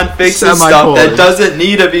 Python Fuck fixes stuff semicolons. that doesn't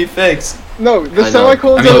need to be fixed. No, the I know.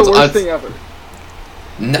 semicolons I mean, are the it's- worst thing ever.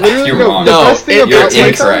 No, Literally, you're no, wrong. the No, best thing it- about you're Python,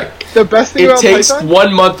 incorrect. The best thing It about takes Python,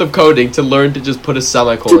 1 month of coding to learn to just put a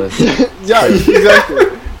semicolon. yeah, exactly.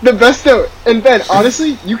 The best though, and Ben,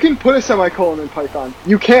 honestly, you can put a semicolon in Python.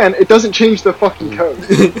 You can. It doesn't change the fucking code.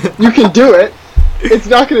 You can do it. It's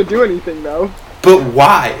not gonna do anything though. But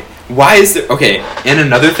why? Why is there? Okay, and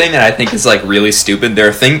another thing that I think is like really stupid. There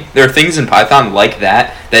are things in Python like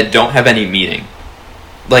that don't have any meaning.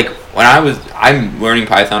 Like when I'm learning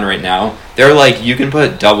Python right now. They're like you can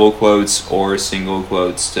put double quotes or single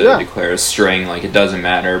quotes to Yeah. declare a string. Like it doesn't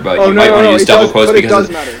matter, but Oh you no, might no, want to no, use it double does, quotes but it because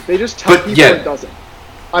does matter. They just tell But, people yeah. it doesn't.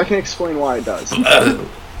 I can explain why it does. I'm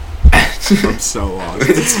so lost.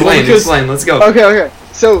 explain. because- Explain. Let's go. Okay.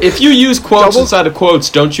 So If you use quotes Double- inside of quotes,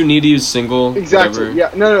 don't you need to use single? exactly, whatever?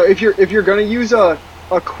 yeah. No. If you're gonna use a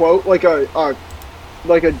quote like a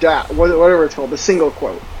whatever it's called, the single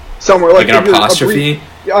quote somewhere Like like an if you're apostrophe.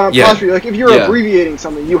 Yeah. Like if you're Yeah. abbreviating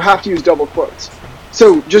something, you have to use double quotes.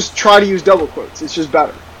 So just try to use double quotes. It's just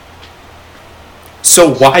better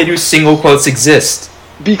So why do single quotes exist?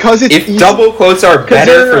 because it's If easy. double quotes are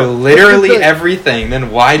better for no, literally because the- everything,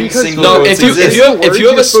 then why do because- single No, quotes if you exist? if you have Words a you're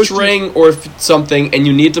supposed to- string or something and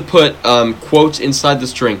you need to put quotes inside the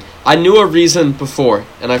string, I knew a reason before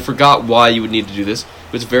and I forgot why you would need to do this.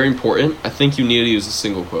 But it's very important. I think you need to use a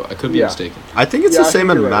single quote. I could be Yeah. mistaken. I think it's Yeah, the I same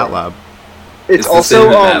think in you're right. MATLAB. it's the also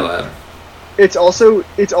same in MATLAB.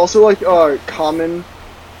 it's also like a common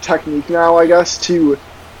technique now, I guess, to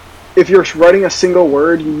if you're writing a single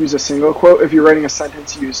word, you use a single quote. If you're writing a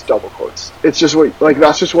sentence, you use double quotes. It's just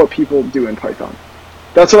that's just what people do in Python.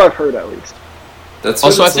 That's what I've heard at least. That's what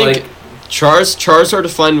Also, I it's think like. chars are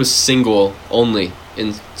defined with single only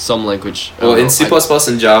in some language. I Well, don't in know. C++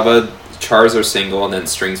 and Java, chars are single and then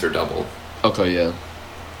strings are double. Okay, yeah.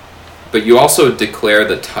 But you also declare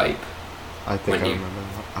the type. I think When I you- remember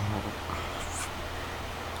that.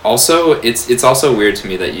 Also, it's also weird to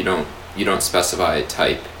me that you don't specify a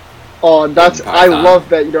type. Oh, that's In I Python. love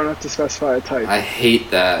that you don't have to specify a type. I hate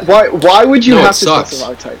that. Why would you No, it have to sucks.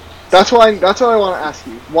 specify a type? That's what I want to ask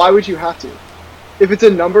you. Why would you have to? If it's a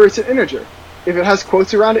number, it's an integer. If it has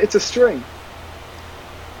quotes around it, it's a string.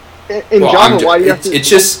 In Well, Java, why do you have to? It's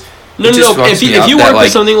just No, it just no. fucks If me you up that, work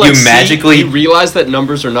with something like you C, magically, you realize that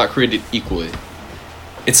numbers are not created equally.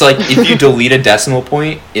 it's like if you delete a decimal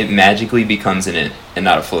point, it magically becomes an int and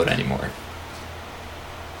not a float anymore.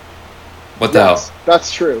 What the Yes, hell?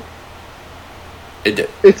 that's true. It,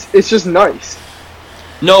 It's just nice.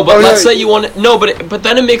 No, but Oh, let's yeah. say you want it. No, but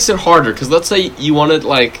then it makes it harder because let's say you want it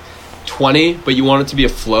like 20, but you want it to be a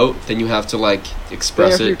float. Then you have to like Then you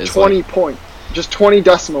express have to it do as 20 like. point, just 20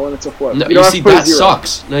 decimal, and it's a float. No, you you don't have see to put a that zero.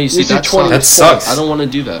 sucks. No, you see see that 20 sucks. That sucks. I don't want to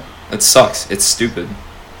do that. that sucks. It's stupid.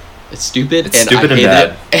 It's stupid. It's and stupid I and hate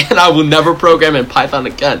bad. it. And I will never program in Python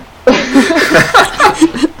again.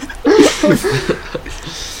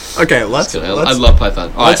 Okay, let's. Just kidding. let's I love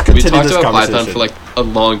Python. All let's right, we continue talked this about Python conversation. for like a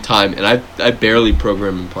long time, and I barely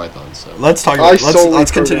program in Python. So let's talk. I Let's solely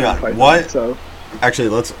continue program on. Python, What? So Actually,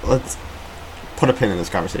 let's put a pin in this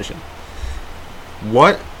conversation.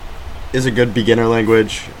 What is a good beginner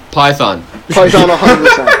language? Python. Python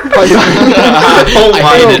 100%. Python. Oh I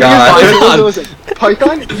my hate it. God. Python. Listen.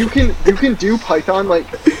 Python, you can do Python like,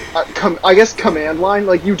 I guess command line.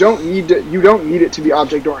 Like you don't need it to be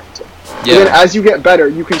object oriented. Yeah. And then as you get better,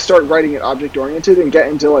 you can start writing it object oriented and get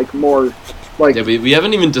into like more, like Yeah, we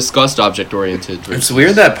haven't even discussed object oriented. It's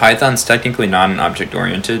weird that Python's technically not an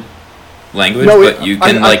object-oriented language, No, but you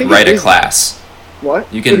can I think write it a is. class.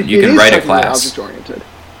 what You can- It- you it can is write a technically class. object oriented.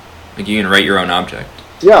 Like you can write your own object.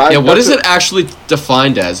 Yeah. Yeah, what that's is it actually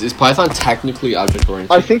defined as? Is Python technically object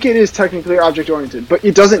oriented? I think it is technically object oriented, but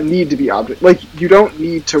it doesn't need to be object. Like you don't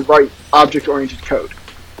need to write object oriented code.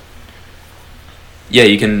 Yeah,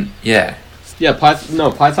 you can. Yeah, Yeah,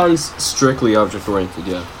 Python's strictly object oriented.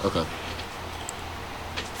 Yeah, okay.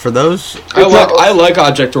 For those, I like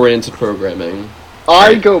object oriented programming.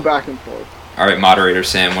 I go back and forth. all right, moderator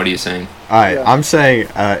Sam, what are you saying? all right, Yeah. I'm saying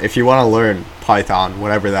if you want to learn Python,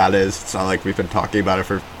 whatever that is, it's not like we've been talking about it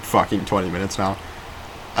for fucking 20 minutes now.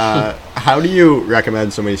 How do you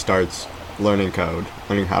recommend somebody starts learning code,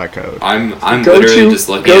 learning how to code? I'm Go literally to- just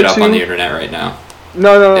looking go it up on to- the internet right now.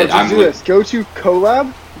 No, And just I'm do with- this. Go to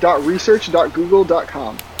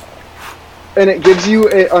colab.research.google.com, and it gives you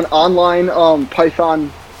an online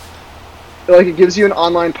Python. Like, it gives you an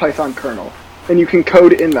online Python kernel, and you can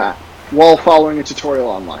code in that while following a tutorial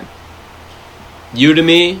online.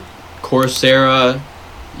 Udemy, Coursera,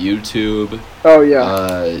 YouTube, Oh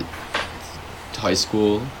yeah, high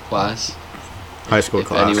school class. High school If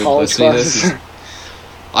class. anyone college listening to this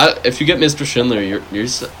classes. if you get Mr. Schindler,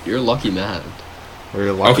 you're a lucky man. Or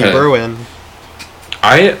your lucky Okay. Berwin.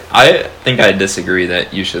 I think I disagree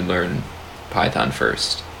that you should learn Python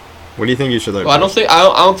first. What do you think you should learn? Well, I first?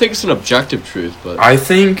 don't think it's an objective truth, but I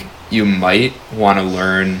think you might want to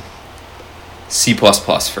learn C++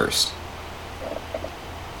 first.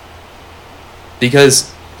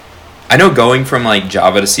 Because I know going from like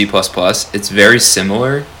Java to C++, it's very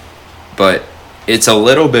similar, but it's a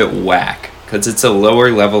little bit whack because it's a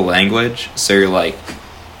lower level language. So you're like,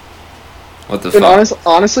 what the And fuck?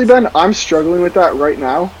 honestly, Ben, I'm struggling with that right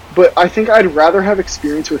now. But I think I'd rather have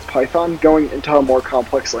experience with Python going into a more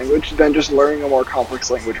complex language than just learning a more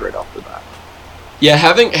complex language right off the bat. yeah,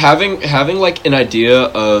 having like an idea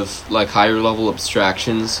of like higher level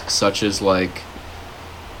abstractions such as like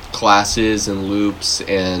classes and loops,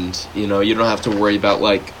 and you don't have to worry about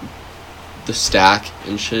like the stack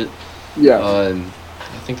and shit. Yeah.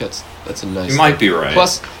 I think that's a nice. You might be right.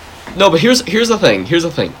 Plus, no, but here's the thing. Here's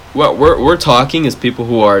the thing. What we're talking is people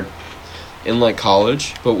who are in like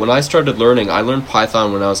college. But when I started learning, I learned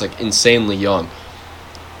Python when I was like insanely young.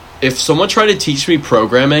 If someone tried to teach me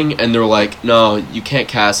programming and they're like, no, you can't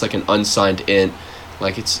cast like an unsigned int,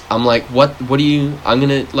 like I'm like, what do you? I'm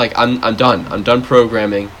gonna like I'm done. I'm done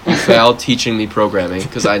programming. You failed teaching me programming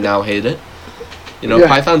because I now hate it. Yeah.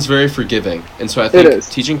 Python's very forgiving, and so I It think is.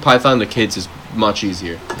 teaching Python to kids is much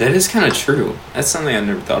easier. That is kind of true. That's something I've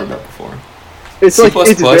never thought about before. It's C++? like,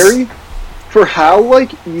 it's very, for how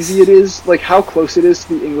like easy it is, like how close it is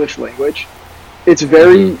to the English language, it's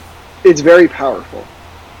very, it's very powerful.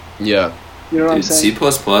 Yeah. You know what I'm Dude, C++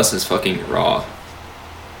 saying? is fucking raw.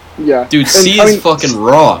 Yeah. Dude, And, C I is mean, fucking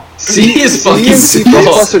raw. C is C fucking and C++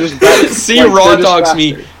 raw. are just better. C Like, raw they're just dogs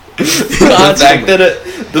me. faster.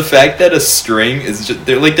 The fact that a string is just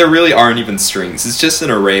there really aren't even strings. It's just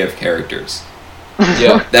an array of characters.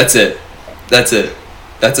 Yeah. That's it. That's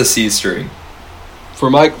a C string. For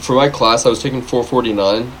my class, I was taking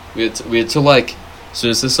 449. We had to like, so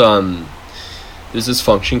there's this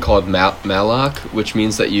function called malloc, which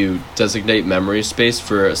means that you designate memory space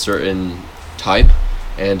for a certain type,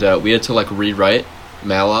 and we had to like rewrite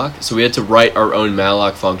malloc. So we had to write our own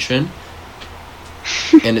malloc function,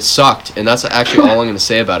 and it sucked. And that's actually all I'm gonna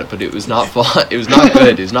say about it. But it was not fun. It was not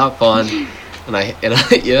good. It was not fun. And I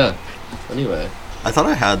yeah. Anyway. I thought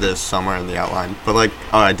I had this somewhere in the outline, but like,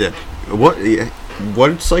 oh, I did.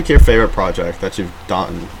 What's like your favorite project that you've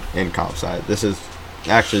done in comp sci? This is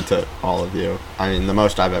actually to all of you. I mean, the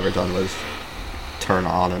most I've ever done was turn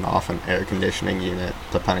on and off an air conditioning unit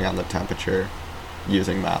depending on the temperature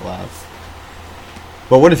using MATLAB.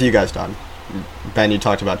 But what have you guys done? Ben, you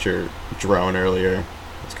talked about your drone earlier.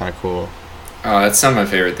 It's kind of cool. Oh, that's not my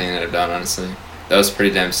favorite thing that I've done, honestly. That was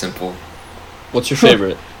pretty damn simple. What's your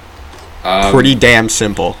favorite? Pretty damn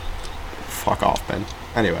simple. Fuck off, Ben.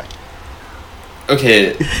 Anyway.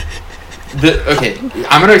 Okay.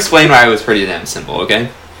 I'm gonna explain why it was pretty damn simple,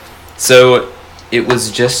 okay? So, it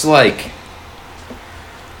was just like...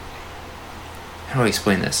 How do I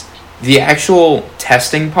explain this? The actual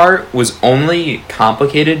testing part was only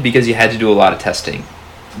complicated because you had to do a lot of testing.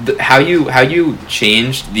 How you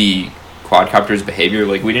changed the quadcopter's behavior,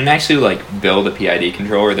 like, we didn't actually, like, build a PID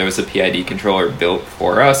controller. There was a PID controller built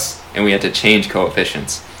for us, and we had to change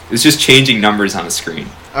coefficients. It was just changing numbers on a screen.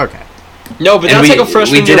 Okay. No, but And that's we- like a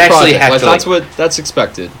freshman we did year actually project. have Like to, that's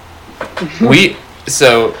expected.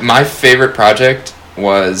 So my favorite project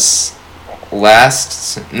was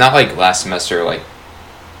not last semester,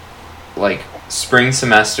 like spring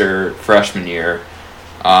semester freshman year.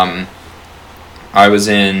 I was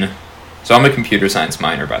so I'm a computer science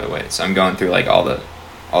minor, by the way, so I'm going through like all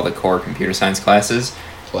the core computer science classes.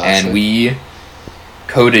 Classic. And we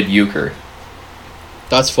coded Euchre.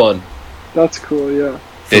 That's fun. That's cool, yeah.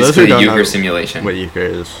 For those who Basically don't Euchre know simulation. what Euchre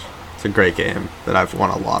is, it's a great game that I've won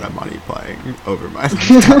a lot of money playing over my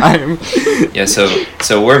time. Yeah,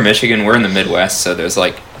 so we're in Michigan, we're in the Midwest, so there's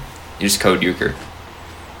like, you just code Euchre.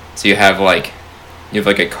 So you have like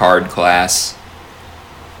a card class,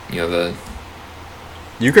 you have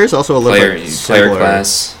Euchre is also a little player bit simpler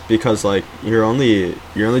class. because like you're only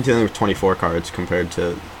dealing with 24 cards compared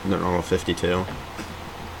to the normal 52.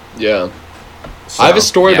 Yeah. So, I have a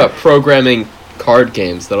story yeah. about programming card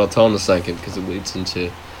games that I'll tell in a second because it leads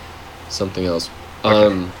into something else.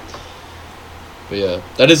 Okay. But yeah,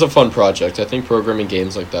 that is a fun project. I think programming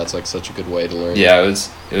games like that's like such a good way to learn. Yeah, it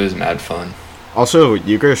was mad fun. Also,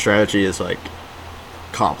 Euchre's strategy is like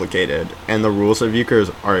complicated, and the rules of Euchre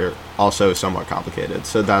are also somewhat complicated.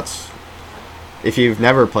 So that's, if you've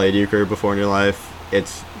never played Euchre before in your life,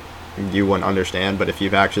 you wouldn't understand. But if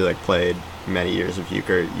you've actually like played many years of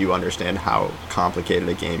Euchre, you understand how complicated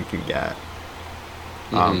a game can get.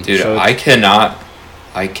 Dude, So I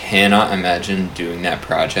cannot imagine doing that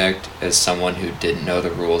project as someone who didn't know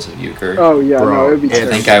the rules of Euchre. Oh yeah, Bro, no, it'd be it's- I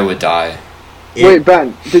terrible. think I would die. Wait,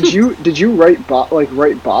 Ben, did you write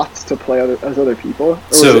bots to play as other people? Or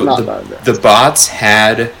was So it not that advanced? the bots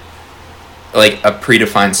had like a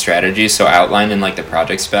predefined strategy, so outlined in like the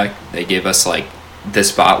project spec. They gave us like,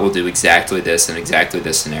 this bot will do exactly this in exactly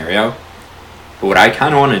this scenario. But what I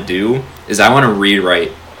kind of want to do is I want to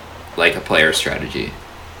rewrite like a player strategy,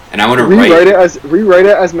 and I want to rewrite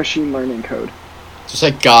it as machine learning code. Just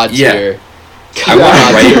like God Yeah. tier. I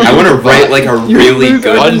want to write like a You really lose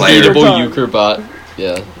good every player. Unbeatable time. Euchre bot.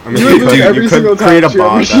 Yeah. I mean, You you would lose could, every you single could create a time you have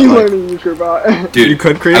bot machine that, like, learning Euchre bot. Dude, you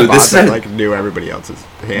could create a bot this that is- like knew everybody else's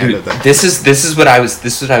hand. Dude, and then- this is what I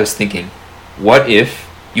was thinking. What if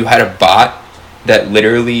you had a bot that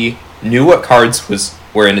literally knew what cards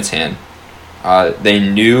were in its hand? They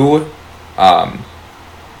knew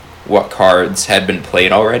what cards had been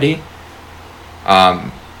played already.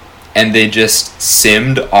 And they just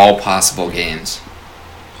simmed all possible games.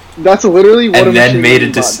 That's literally what a And then machine made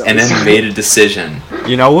learning bot does. made a decision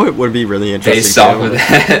You know what would be really interesting? based off too? of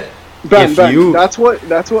that. Ben, if you- that's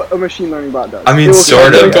what a machine learning bot does. I mean, It will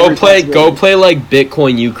sort of. calculate Go every play possibility. like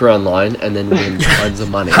Bitcoin Euchre online and then win tons of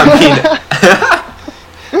money.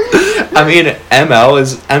 I mean,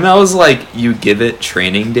 ML is like, you give it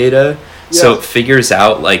training data, so Yeah. it figures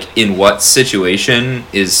out like in what situation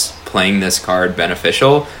is playing this card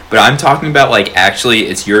beneficial. But I'm talking about like, actually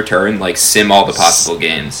it's your turn, like sim all the possible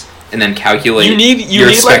games and then calculate You need your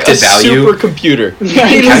like a expected value. supercomputer.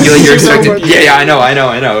 Calculate your So expected. much- Yeah, I know.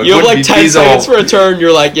 It You have would like be 10 feasible. seconds for a turn.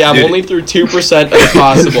 You're like, yeah, I'm Dude. only through 2% of the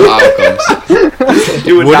possible outcomes.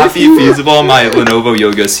 It would What not if be you- feasible on my Lenovo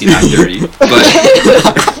Yoga C930,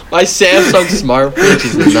 but My Samsung smartwatch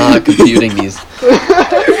is not computing these.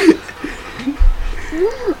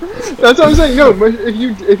 That's what I'm saying. No,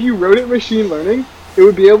 if you wrote it machine learning, it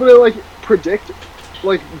would be able to like predict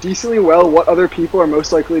like decently well what other people are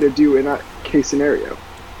most likely to do in that case scenario.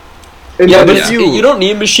 And Yeah, then but Yeah. you don't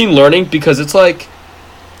need machine learning because it's like,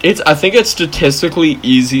 I think it's statistically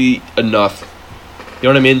easy enough. You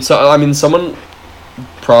know what I mean? So I mean, some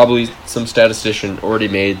statistician already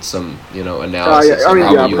made some, analysis I mean, of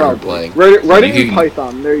how yeah, you were probably. playing. Write it You in can-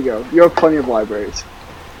 Python. There you go. You have plenty of libraries.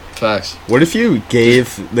 Facts. What if you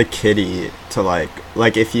gave the kitty to like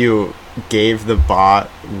if you gave the bot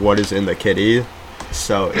what is in the kitty,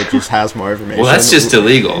 so it just has more information? well, that's just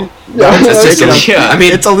illegal. Yeah, That's just that's- illegal. yeah. I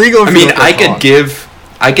mean, it's illegal. If I you mean, look I at could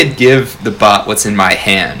bot. give the bot what's in my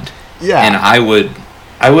hand, Yeah. and I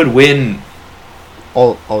would win.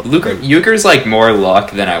 all Euchre's like more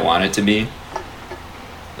luck than I want it to be.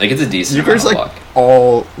 Like, it's a decent Euchre's amount of like luck.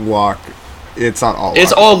 all luck. It's not all.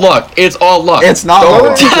 It's luck. all luck. It's all luck. It's not Don't all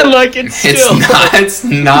luck. pretend like it's still. It's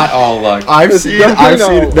not all luck. I've It's seen.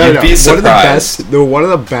 definitely No, You'd no. be surprised. One of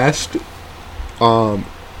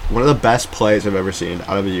the best plays I've ever seen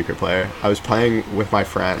out of a euchre player. I was playing with my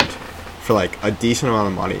friend for like a decent amount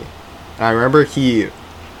of money, and I remember he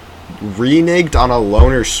reneged on a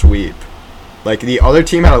loner sweep. Like the other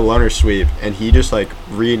team had a loner sweep, and he just like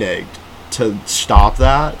reneged to stop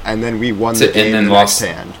that, and then we won the And game then in the lost.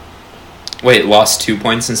 next hand. Wait, lost 2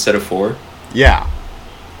 points instead of 4. Yeah.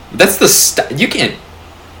 That's the you can't.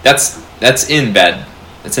 That's in bad.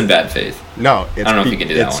 That's in bad faith. No, it's, I don't know if you can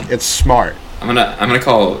do that it's, one. It's smart. I'm gonna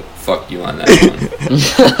call fuck you on that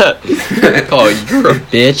one. Oh, you're a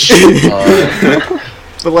bitch.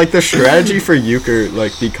 But like the strategy for euchre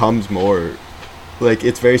like becomes more like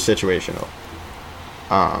it's very situational.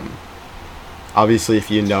 Obviously if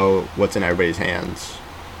you know what's in everybody's hands,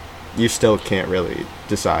 you still can't really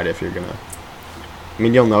decide if you're gonna. I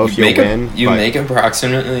mean, you'll know if you'll win. You but make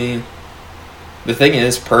approximately. The thing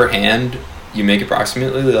is, per hand, you make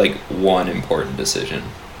approximately like one important decision.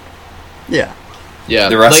 yeah. Yeah.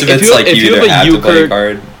 The rest of if it's you, like if you you either have have a to play a euchre,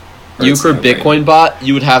 card. or it's euchre no brainer. Bitcoin bot,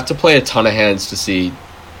 you would have to play a ton of hands to see.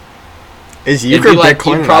 Is It'd euchre be like,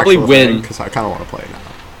 Bitcoin you'd an probably actual win. thing? Because I kind of want to play it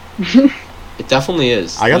now. It definitely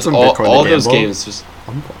is. I got There's some all, Bitcoin to all those gamble. games. Just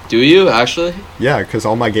Do you actually? Yeah, because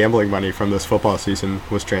all my gambling money from this football season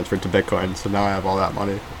was transferred to Bitcoin, so now I have all that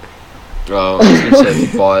money. Oh, I was gonna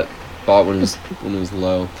say bought when it was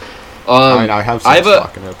low. I mean, I have some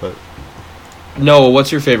stock in it, but Noah,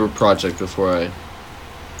 what's your favorite project before I?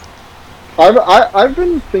 I've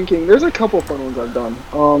been thinking. There's a couple fun ones I've done.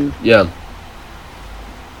 Yeah.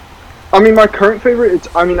 I mean, my current favorite.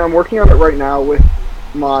 I'm working on it right now with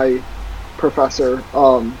my professor.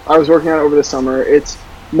 I was working on it over the summer. It's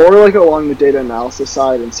more like along the data analysis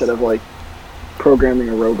side instead of like programming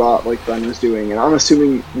a robot like Ben was doing. And I'm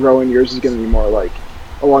assuming Rowan, yours is going to be more like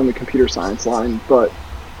along the computer science line. But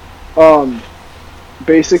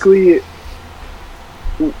basically,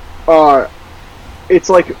 it's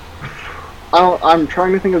like I'm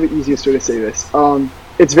trying to think of the easiest way to say this.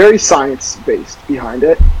 It's very science based behind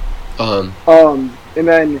it. And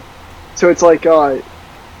then so it's like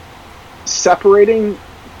separating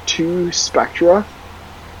two spectra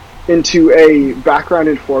into a background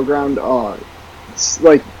and foreground. It's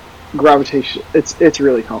like gravitation. It's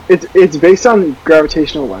really it's based on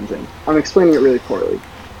gravitational lensing. I'm explaining it really poorly.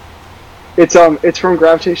 It's from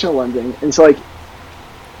gravitational lensing. And it's like,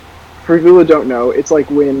 for people who don't know, it's like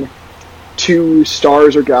when two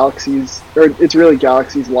stars or galaxies, or it's really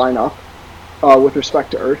galaxies, line up with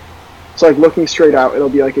respect to Earth. So like looking straight out, it'll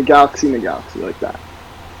be like a galaxy and a galaxy like that.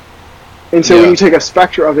 And so when you take a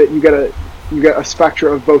spectra of it, you get a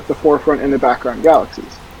spectra of both the forefront and the background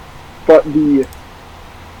galaxies. But the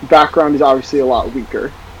background is obviously a lot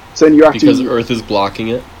weaker. So then you have because Earth is blocking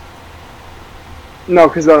it. No,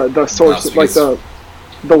 because the source, the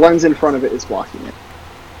lens in front of it is blocking it.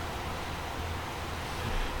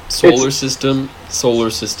 Solar system,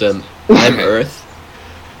 I'm Earth.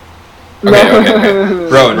 Okay.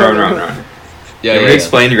 Rowan. Yeah, Can we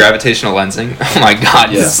explain gravitational lensing? Oh my god,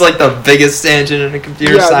 this is like the biggest tangent in a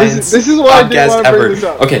computer science this is why podcast I didn't want to bring this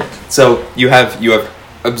up. Okay, so you have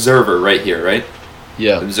observer right here, right?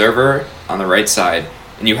 Yeah. Observer on the right side,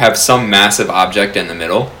 and you have some massive object in the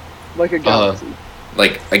middle. Like a galaxy.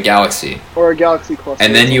 Like a galaxy. Or a galaxy cluster.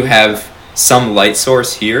 And then you have some light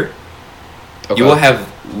source here. Okay. You will have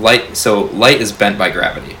light, so light is bent by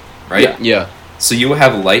gravity, right? Yeah. So you will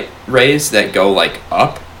have light rays that go like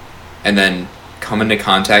up, and then come into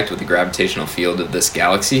contact with the gravitational field of this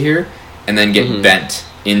galaxy here, and then get bent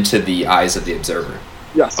into the eyes of the observer.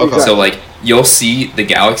 Yes, okay. Exactly. So like you'll see the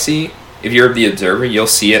galaxy, if you're the observer, you'll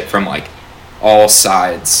see it from like all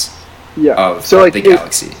sides of the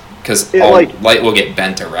galaxy, because light will get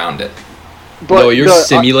bent around it. But no, you're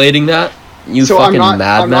simulating that? You so fucking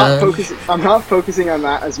madman. I'm not focusing on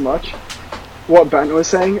that as much, what Ben was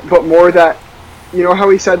saying, but more that, you know how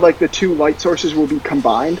he said like the two light sources will be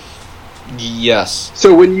combined? Yes.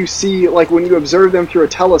 So when you see, like when you observe them through a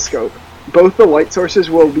telescope, both the light sources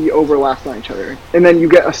will be overlapped on each other, and then you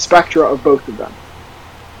get a spectra of both of them.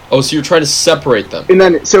 Oh, so you're trying to separate them. And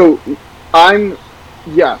then,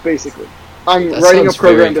 basically. I'm writing a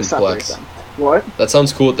program to separate them. What? That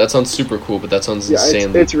sounds cool. That sounds super cool, but that sounds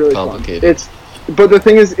insanely it's really complicated. Fun. But the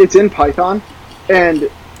thing is, it's in Python,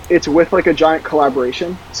 and it's with like a giant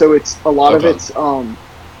collaboration. So it's a lot of it's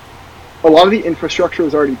a lot of the infrastructure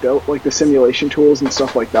is already built, like the simulation tools and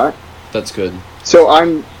stuff like that. That's good. So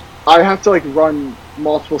I have to like run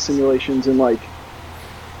multiple simulations and like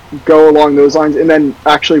go along those lines, and then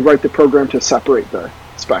actually write the program to separate the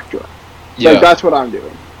spectra. Yeah. Like that's what I'm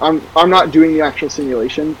doing. I'm not doing the actual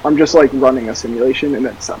simulation. I'm just like running a simulation and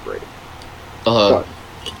then separating. But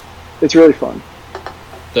it's really fun.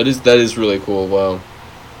 That is really cool. Wow.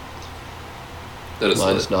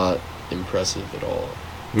 Mine's not impressive at all.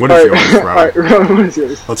 What is yours, Rob? Alright, Rowan, what is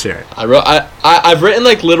yours? Let's hear it. I've written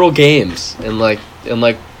like little games in like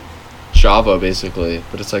Java basically,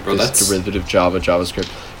 but it's like this derivative JavaScript.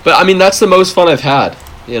 But I mean that's the most fun I've had.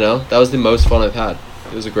 You know, that was the most fun I've had.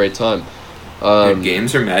 It was a great time. Dude,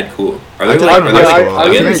 games are mad cool. Are there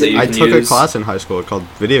I took a class in high school called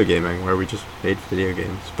video gaming where we just made video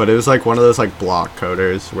games, but it was like one of those like block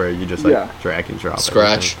coders where you just drag and drop.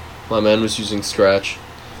 Scratch. Everything. My man was using Scratch.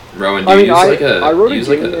 Rowan, I wrote a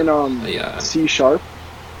game in C#.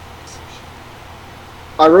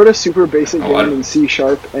 I wrote a super basic game in C#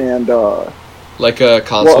 and like a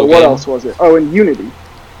console game. What else was it? Oh, in Unity.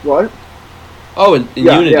 What? Oh, in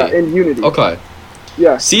Unity. Yeah, in Unity. Okay.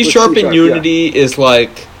 Yeah. C# in Unity is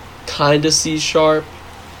like kind of C#.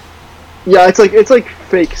 Yeah, it's like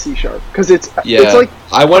fake C# because it's like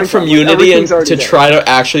I went from Unity to try to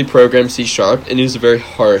actually program C#, and it was a very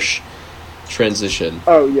harsh transition.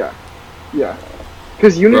 Oh yeah,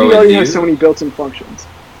 because Unity already has so many built-in functions.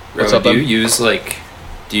 Rowan, do you use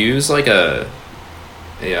like a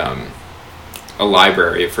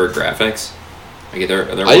library for graphics? Like they're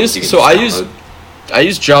I ones use- you can so just I use- download. I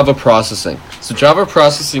use Java processing. So Java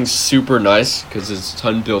processing's super nice because it's a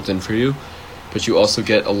ton built in for you, but you also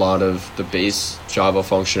get a lot of the base Java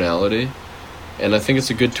functionality. And I think it's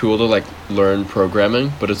a good tool to like learn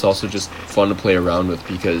programming, but it's also just fun to play around with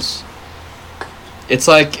because it's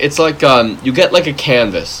like you get like a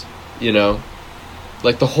canvas, you know?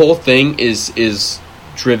 Like the whole thing is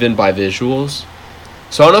driven by visuals.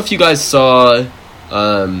 So I don't know if you guys saw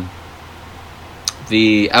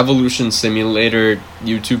the Evolution Simulator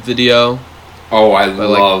YouTube video. Oh, I But,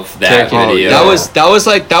 like, love that Check it. video. That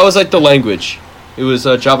was like the language. It was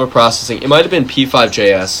Java processing. It might have been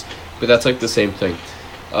P5.js, but that's like the same thing.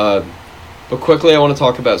 But quickly, I want to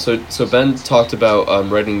talk about so Ben talked about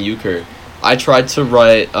writing Euchre. I tried to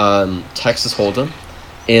write Texas Hold'em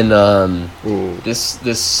in Ooh. this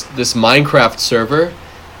Minecraft server,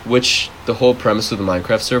 which the whole premise of the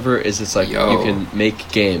Minecraft server is it's like Yo. you can make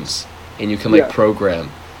games and you can like Yeah. program.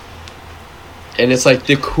 And it's like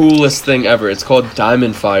the coolest thing ever. It's called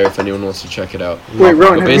Diamond Fire if anyone wants to check it out. Wait,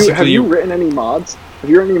 Rowan, But have you basically- written any mods? Have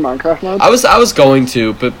you written any Minecraft mods? I was going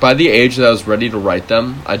to, but by the age that I was ready to write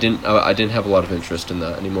them, I didn't have a lot of interest in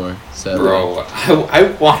that anymore. Sadly. Bro, I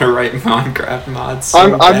want to write Minecraft mods. So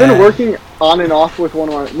I've been bad. working on and off with one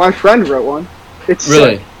of my friend wrote one. It's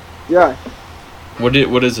Really? sick. Yeah. What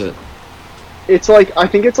is it? It's like I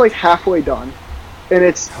think it's like halfway done, and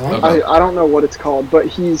it's How long Okay. I don't know what it's called, but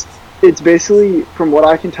it's basically from what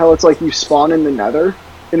I can tell, it's like you spawn in the Nether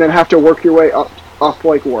and then have to work your way up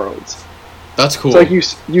like worlds. That's cool. It's like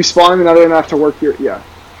you spawn in the Nether and have to work your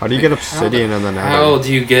How do you get obsidian in the How nether?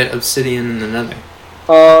 do you get obsidian in the nether?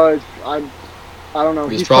 I don't know.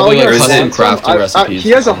 There's He's probably, like, gonna custom spawn some. crafting recipes He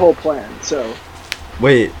has or a whole plan, so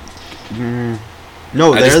Wait.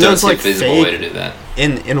 No, I there, just don't there's see like a feasible way to fake. do that.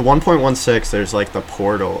 In 1.16, there's like the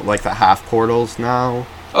portal, like the half portals now.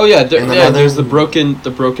 oh yeah, in the yeah. Nether- There's the broken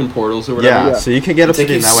portals or whatever. Yeah, Yeah. so you can get It'd take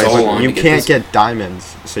obsidian you that way, so but long you to get can't this- get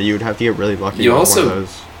diamonds. So you would have to get really lucky. You with also- one of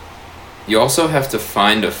those. You also have to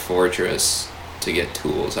find a fortress to get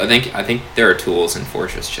tools. I think there are tools in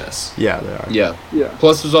fortress chests. Yeah, they are. Yeah. yeah.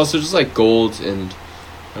 Plus, there's also just like gold and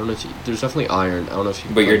I don't know if there's definitely iron. I don't know if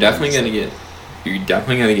you. But you're find definitely diamonds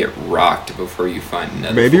gonna get rocked before you find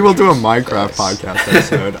nether. Maybe we'll do a fortress. Minecraft Nice. podcast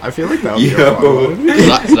episode. I feel like that would be Yo. a fun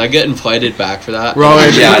one. Did I get invited back for that? Rowan,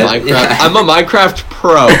 I'm yeah, Minecraft. yeah. I'm a Minecraft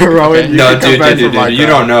pro. Rowan, okay? you No, can come dude, back dude, for dude, you Minecraft.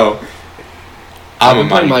 don't know. I'm a I've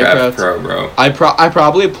been playing Minecraft Minecraft. pro, bro. I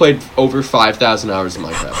probably played over 5,000 hours of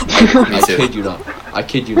Minecraft. Me I too. kid you not. I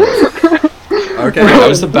kid you not. Okay, That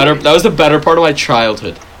was the better part of my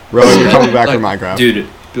childhood. Rowan, you're coming back Like, for Minecraft. Dude,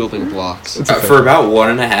 Building blocks. for about one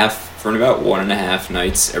and a half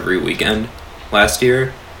nights every weekend last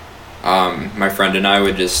year, my friend and I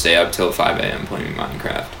would just stay up till 5 a.m. playing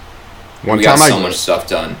Minecraft. One We got time so much stuff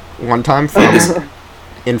done. One time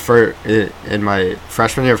in my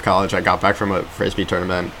freshman year of college, I got back from a frisbee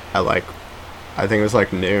tournament at like, I think it was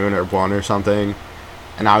like noon or 1 or something,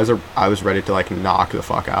 and I was ready to like knock the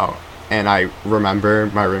fuck out. And I remember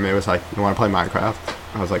my roommate was like, "You want to play Minecraft?"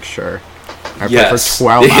 I was like, "Sure." I Yes. played for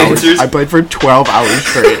 12 The hours. answer's- I played for 12 hours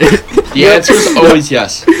straight. The answer is always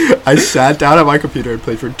yes. I sat down at my computer and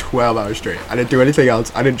played for 12 hours straight. I didn't do anything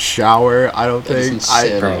else. I didn't shower. I don't That is think.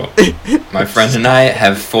 insane. Bro, my friend and I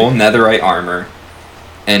have full netherite armor,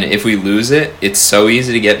 and if we lose it, it's so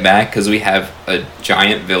easy to get back because we have a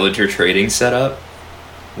giant villager trading setup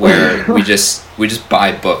where we just buy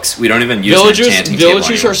books. We don't even use an enchanting table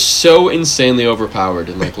Villagers are anymore. so insanely overpowered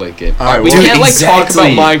in like late game. Alright, We well, can't like exactly.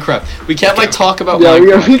 talk about Minecraft. We can't like talk about Yeah,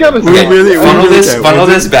 Minecraft. we gotta. We really- funnel we this really funnel can't.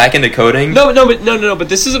 this back into coding. No, but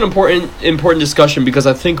this is an important discussion because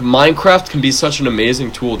I think Minecraft can be such an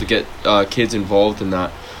amazing tool to get kids involved in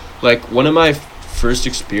that. Like one of my first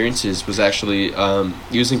experiences was actually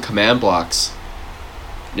using command blocks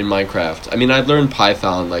in Minecraft. I mean, I learned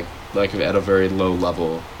Python like at a very low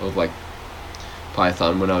level of like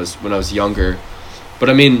Python when I was younger, but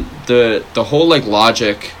I mean the whole like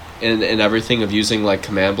logic and everything of using like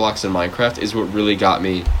command blocks in Minecraft is what really got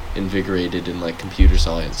me invigorated in like computer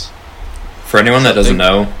science. For anyone that doesn't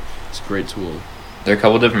know, It's a great tool. there are a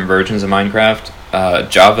couple different versions of Minecraft.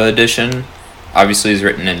 Java Edition obviously is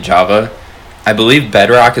written in Java. I believe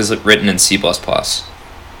Bedrock is written in C++. What's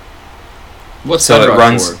So it Bedrock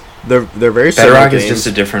runs- for? They're very similar Bedrock is games. just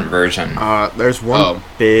a different version. There's one Oh.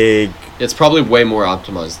 big. It's probably way more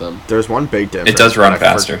optimized then. There's one big difference. does run but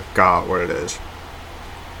I faster. Forgot what it is.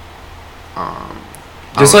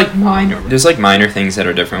 There's I like don't minor remember. there's like minor things that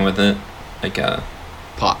are different with it. Like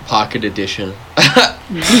Pocket Edition.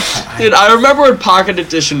 Dude, I remember when Pocket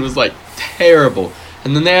Edition was like terrible,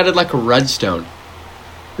 and then they added like a redstone.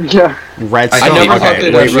 Yeah. Redstone. I never thought Okay,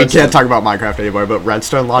 they'd wait, have we redstone. can't talk about Minecraft anymore. But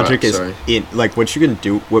redstone logic is sorry. in like what you can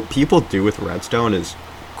do. What people do with redstone is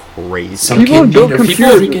crazy. Some People kid have built made a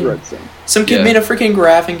computers with freaking- redstone. Some kid Yeah. made a freaking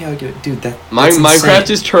graphing calculator. Dude, that's Minecraft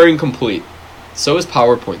insane. is Turing complete. So is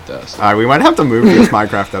PowerPoint though. All right, we might have to move this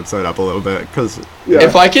Minecraft episode up a little bit because Yeah.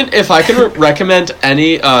 If I can recommend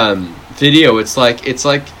any video, it's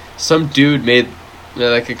like some dude made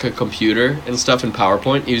like a computer and stuff in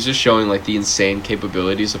PowerPoint. He was just showing like the insane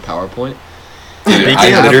capabilities of PowerPoint. Dude, Speaking I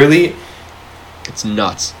of- literally It's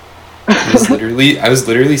nuts. I was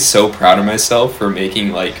literally so proud of myself for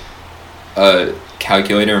making like a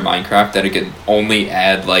calculator in Minecraft that it could only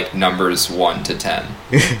add like numbers 1 to 10.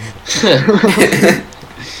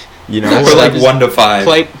 you know That's Or what? like just 1 to 5.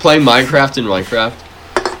 Playing Minecraft in Minecraft.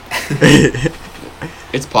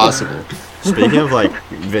 It's possible. Speaking of like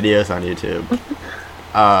videos on YouTube,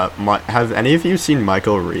 have any of you seen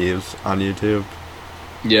Michael Reeves on YouTube?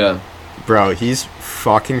 Yeah. Bro, he's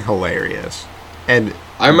fucking hilarious. And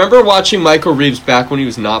I remember watching Michael Reeves back when he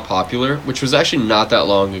was not popular, which was actually not that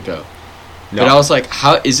long ago. no, But I was like,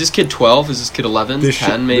 how is this kid 12? Is this kid 11?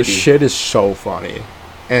 10 maybe? the shit is so funny.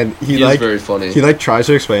 And he he is like very funny. he like tries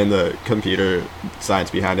to explain the computer science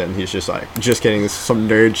behind it, and he's just like, just kidding, this is some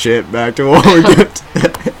nerd shit. Back to what we get.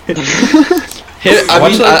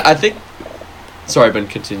 I think. Sorry, Ben.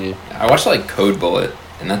 Continue. I watched like Code Bullet,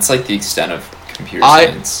 and that's like the extent of computer I-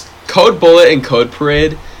 science. Code Bullet and Code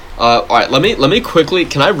Parade. All right, let me quickly.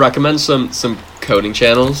 Can I recommend some coding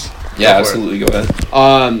channels? Yeah, Go for it. absolutely. Go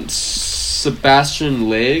ahead. Sebastian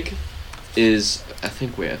Leg is. I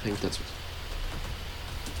think that's.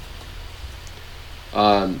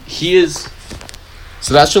 He is.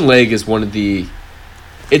 Sebastian Leg is one of the.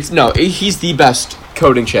 He's the best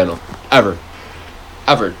coding channel ever.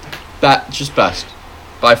 Just best,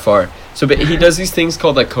 by far. So, but he does these things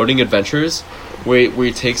called like coding adventures, where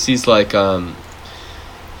he takes these like a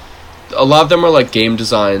lot of them are like game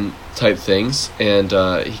design type things, and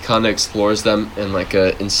he kind of explores them in like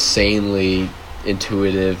a insanely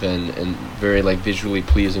intuitive and very like visually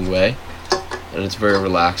pleasing way, and it's very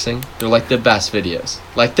relaxing. They're like the best videos,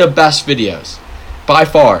 by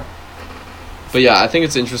far. But yeah, I think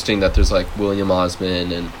it's interesting that there's like William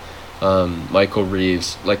Osman and Michael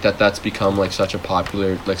Reeves, like that's become like such a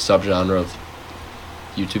popular like subgenre of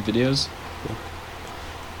YouTube videos.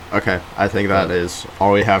 Okay, I think that is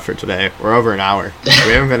all we have for today. We're over an hour. We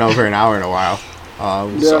haven't been over an hour in a while.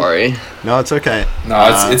 Yeah. Sorry. No, it's okay.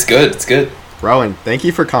 No, it's good. It's good. Rowan, thank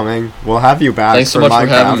you for coming. We'll have you back Thanks so for much Minecraft,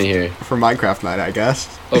 for having me here. for Minecraft night, I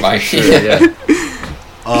guess. Oh, Bye. sure, yeah.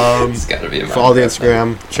 It's gotta be a Follow the Minecraft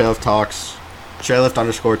Instagram, Chairlift Talks,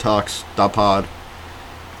 chairlift_talks.pod.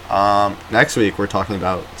 Next week we're talking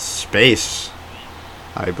about space,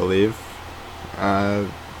 I believe.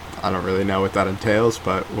 I don't really know what that entails,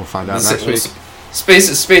 but we'll find out next week. Space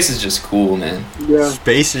is just cool, man. Yeah.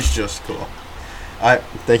 Space is just cool. Alright,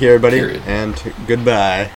 thank you everybody, Period. and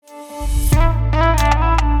goodbye.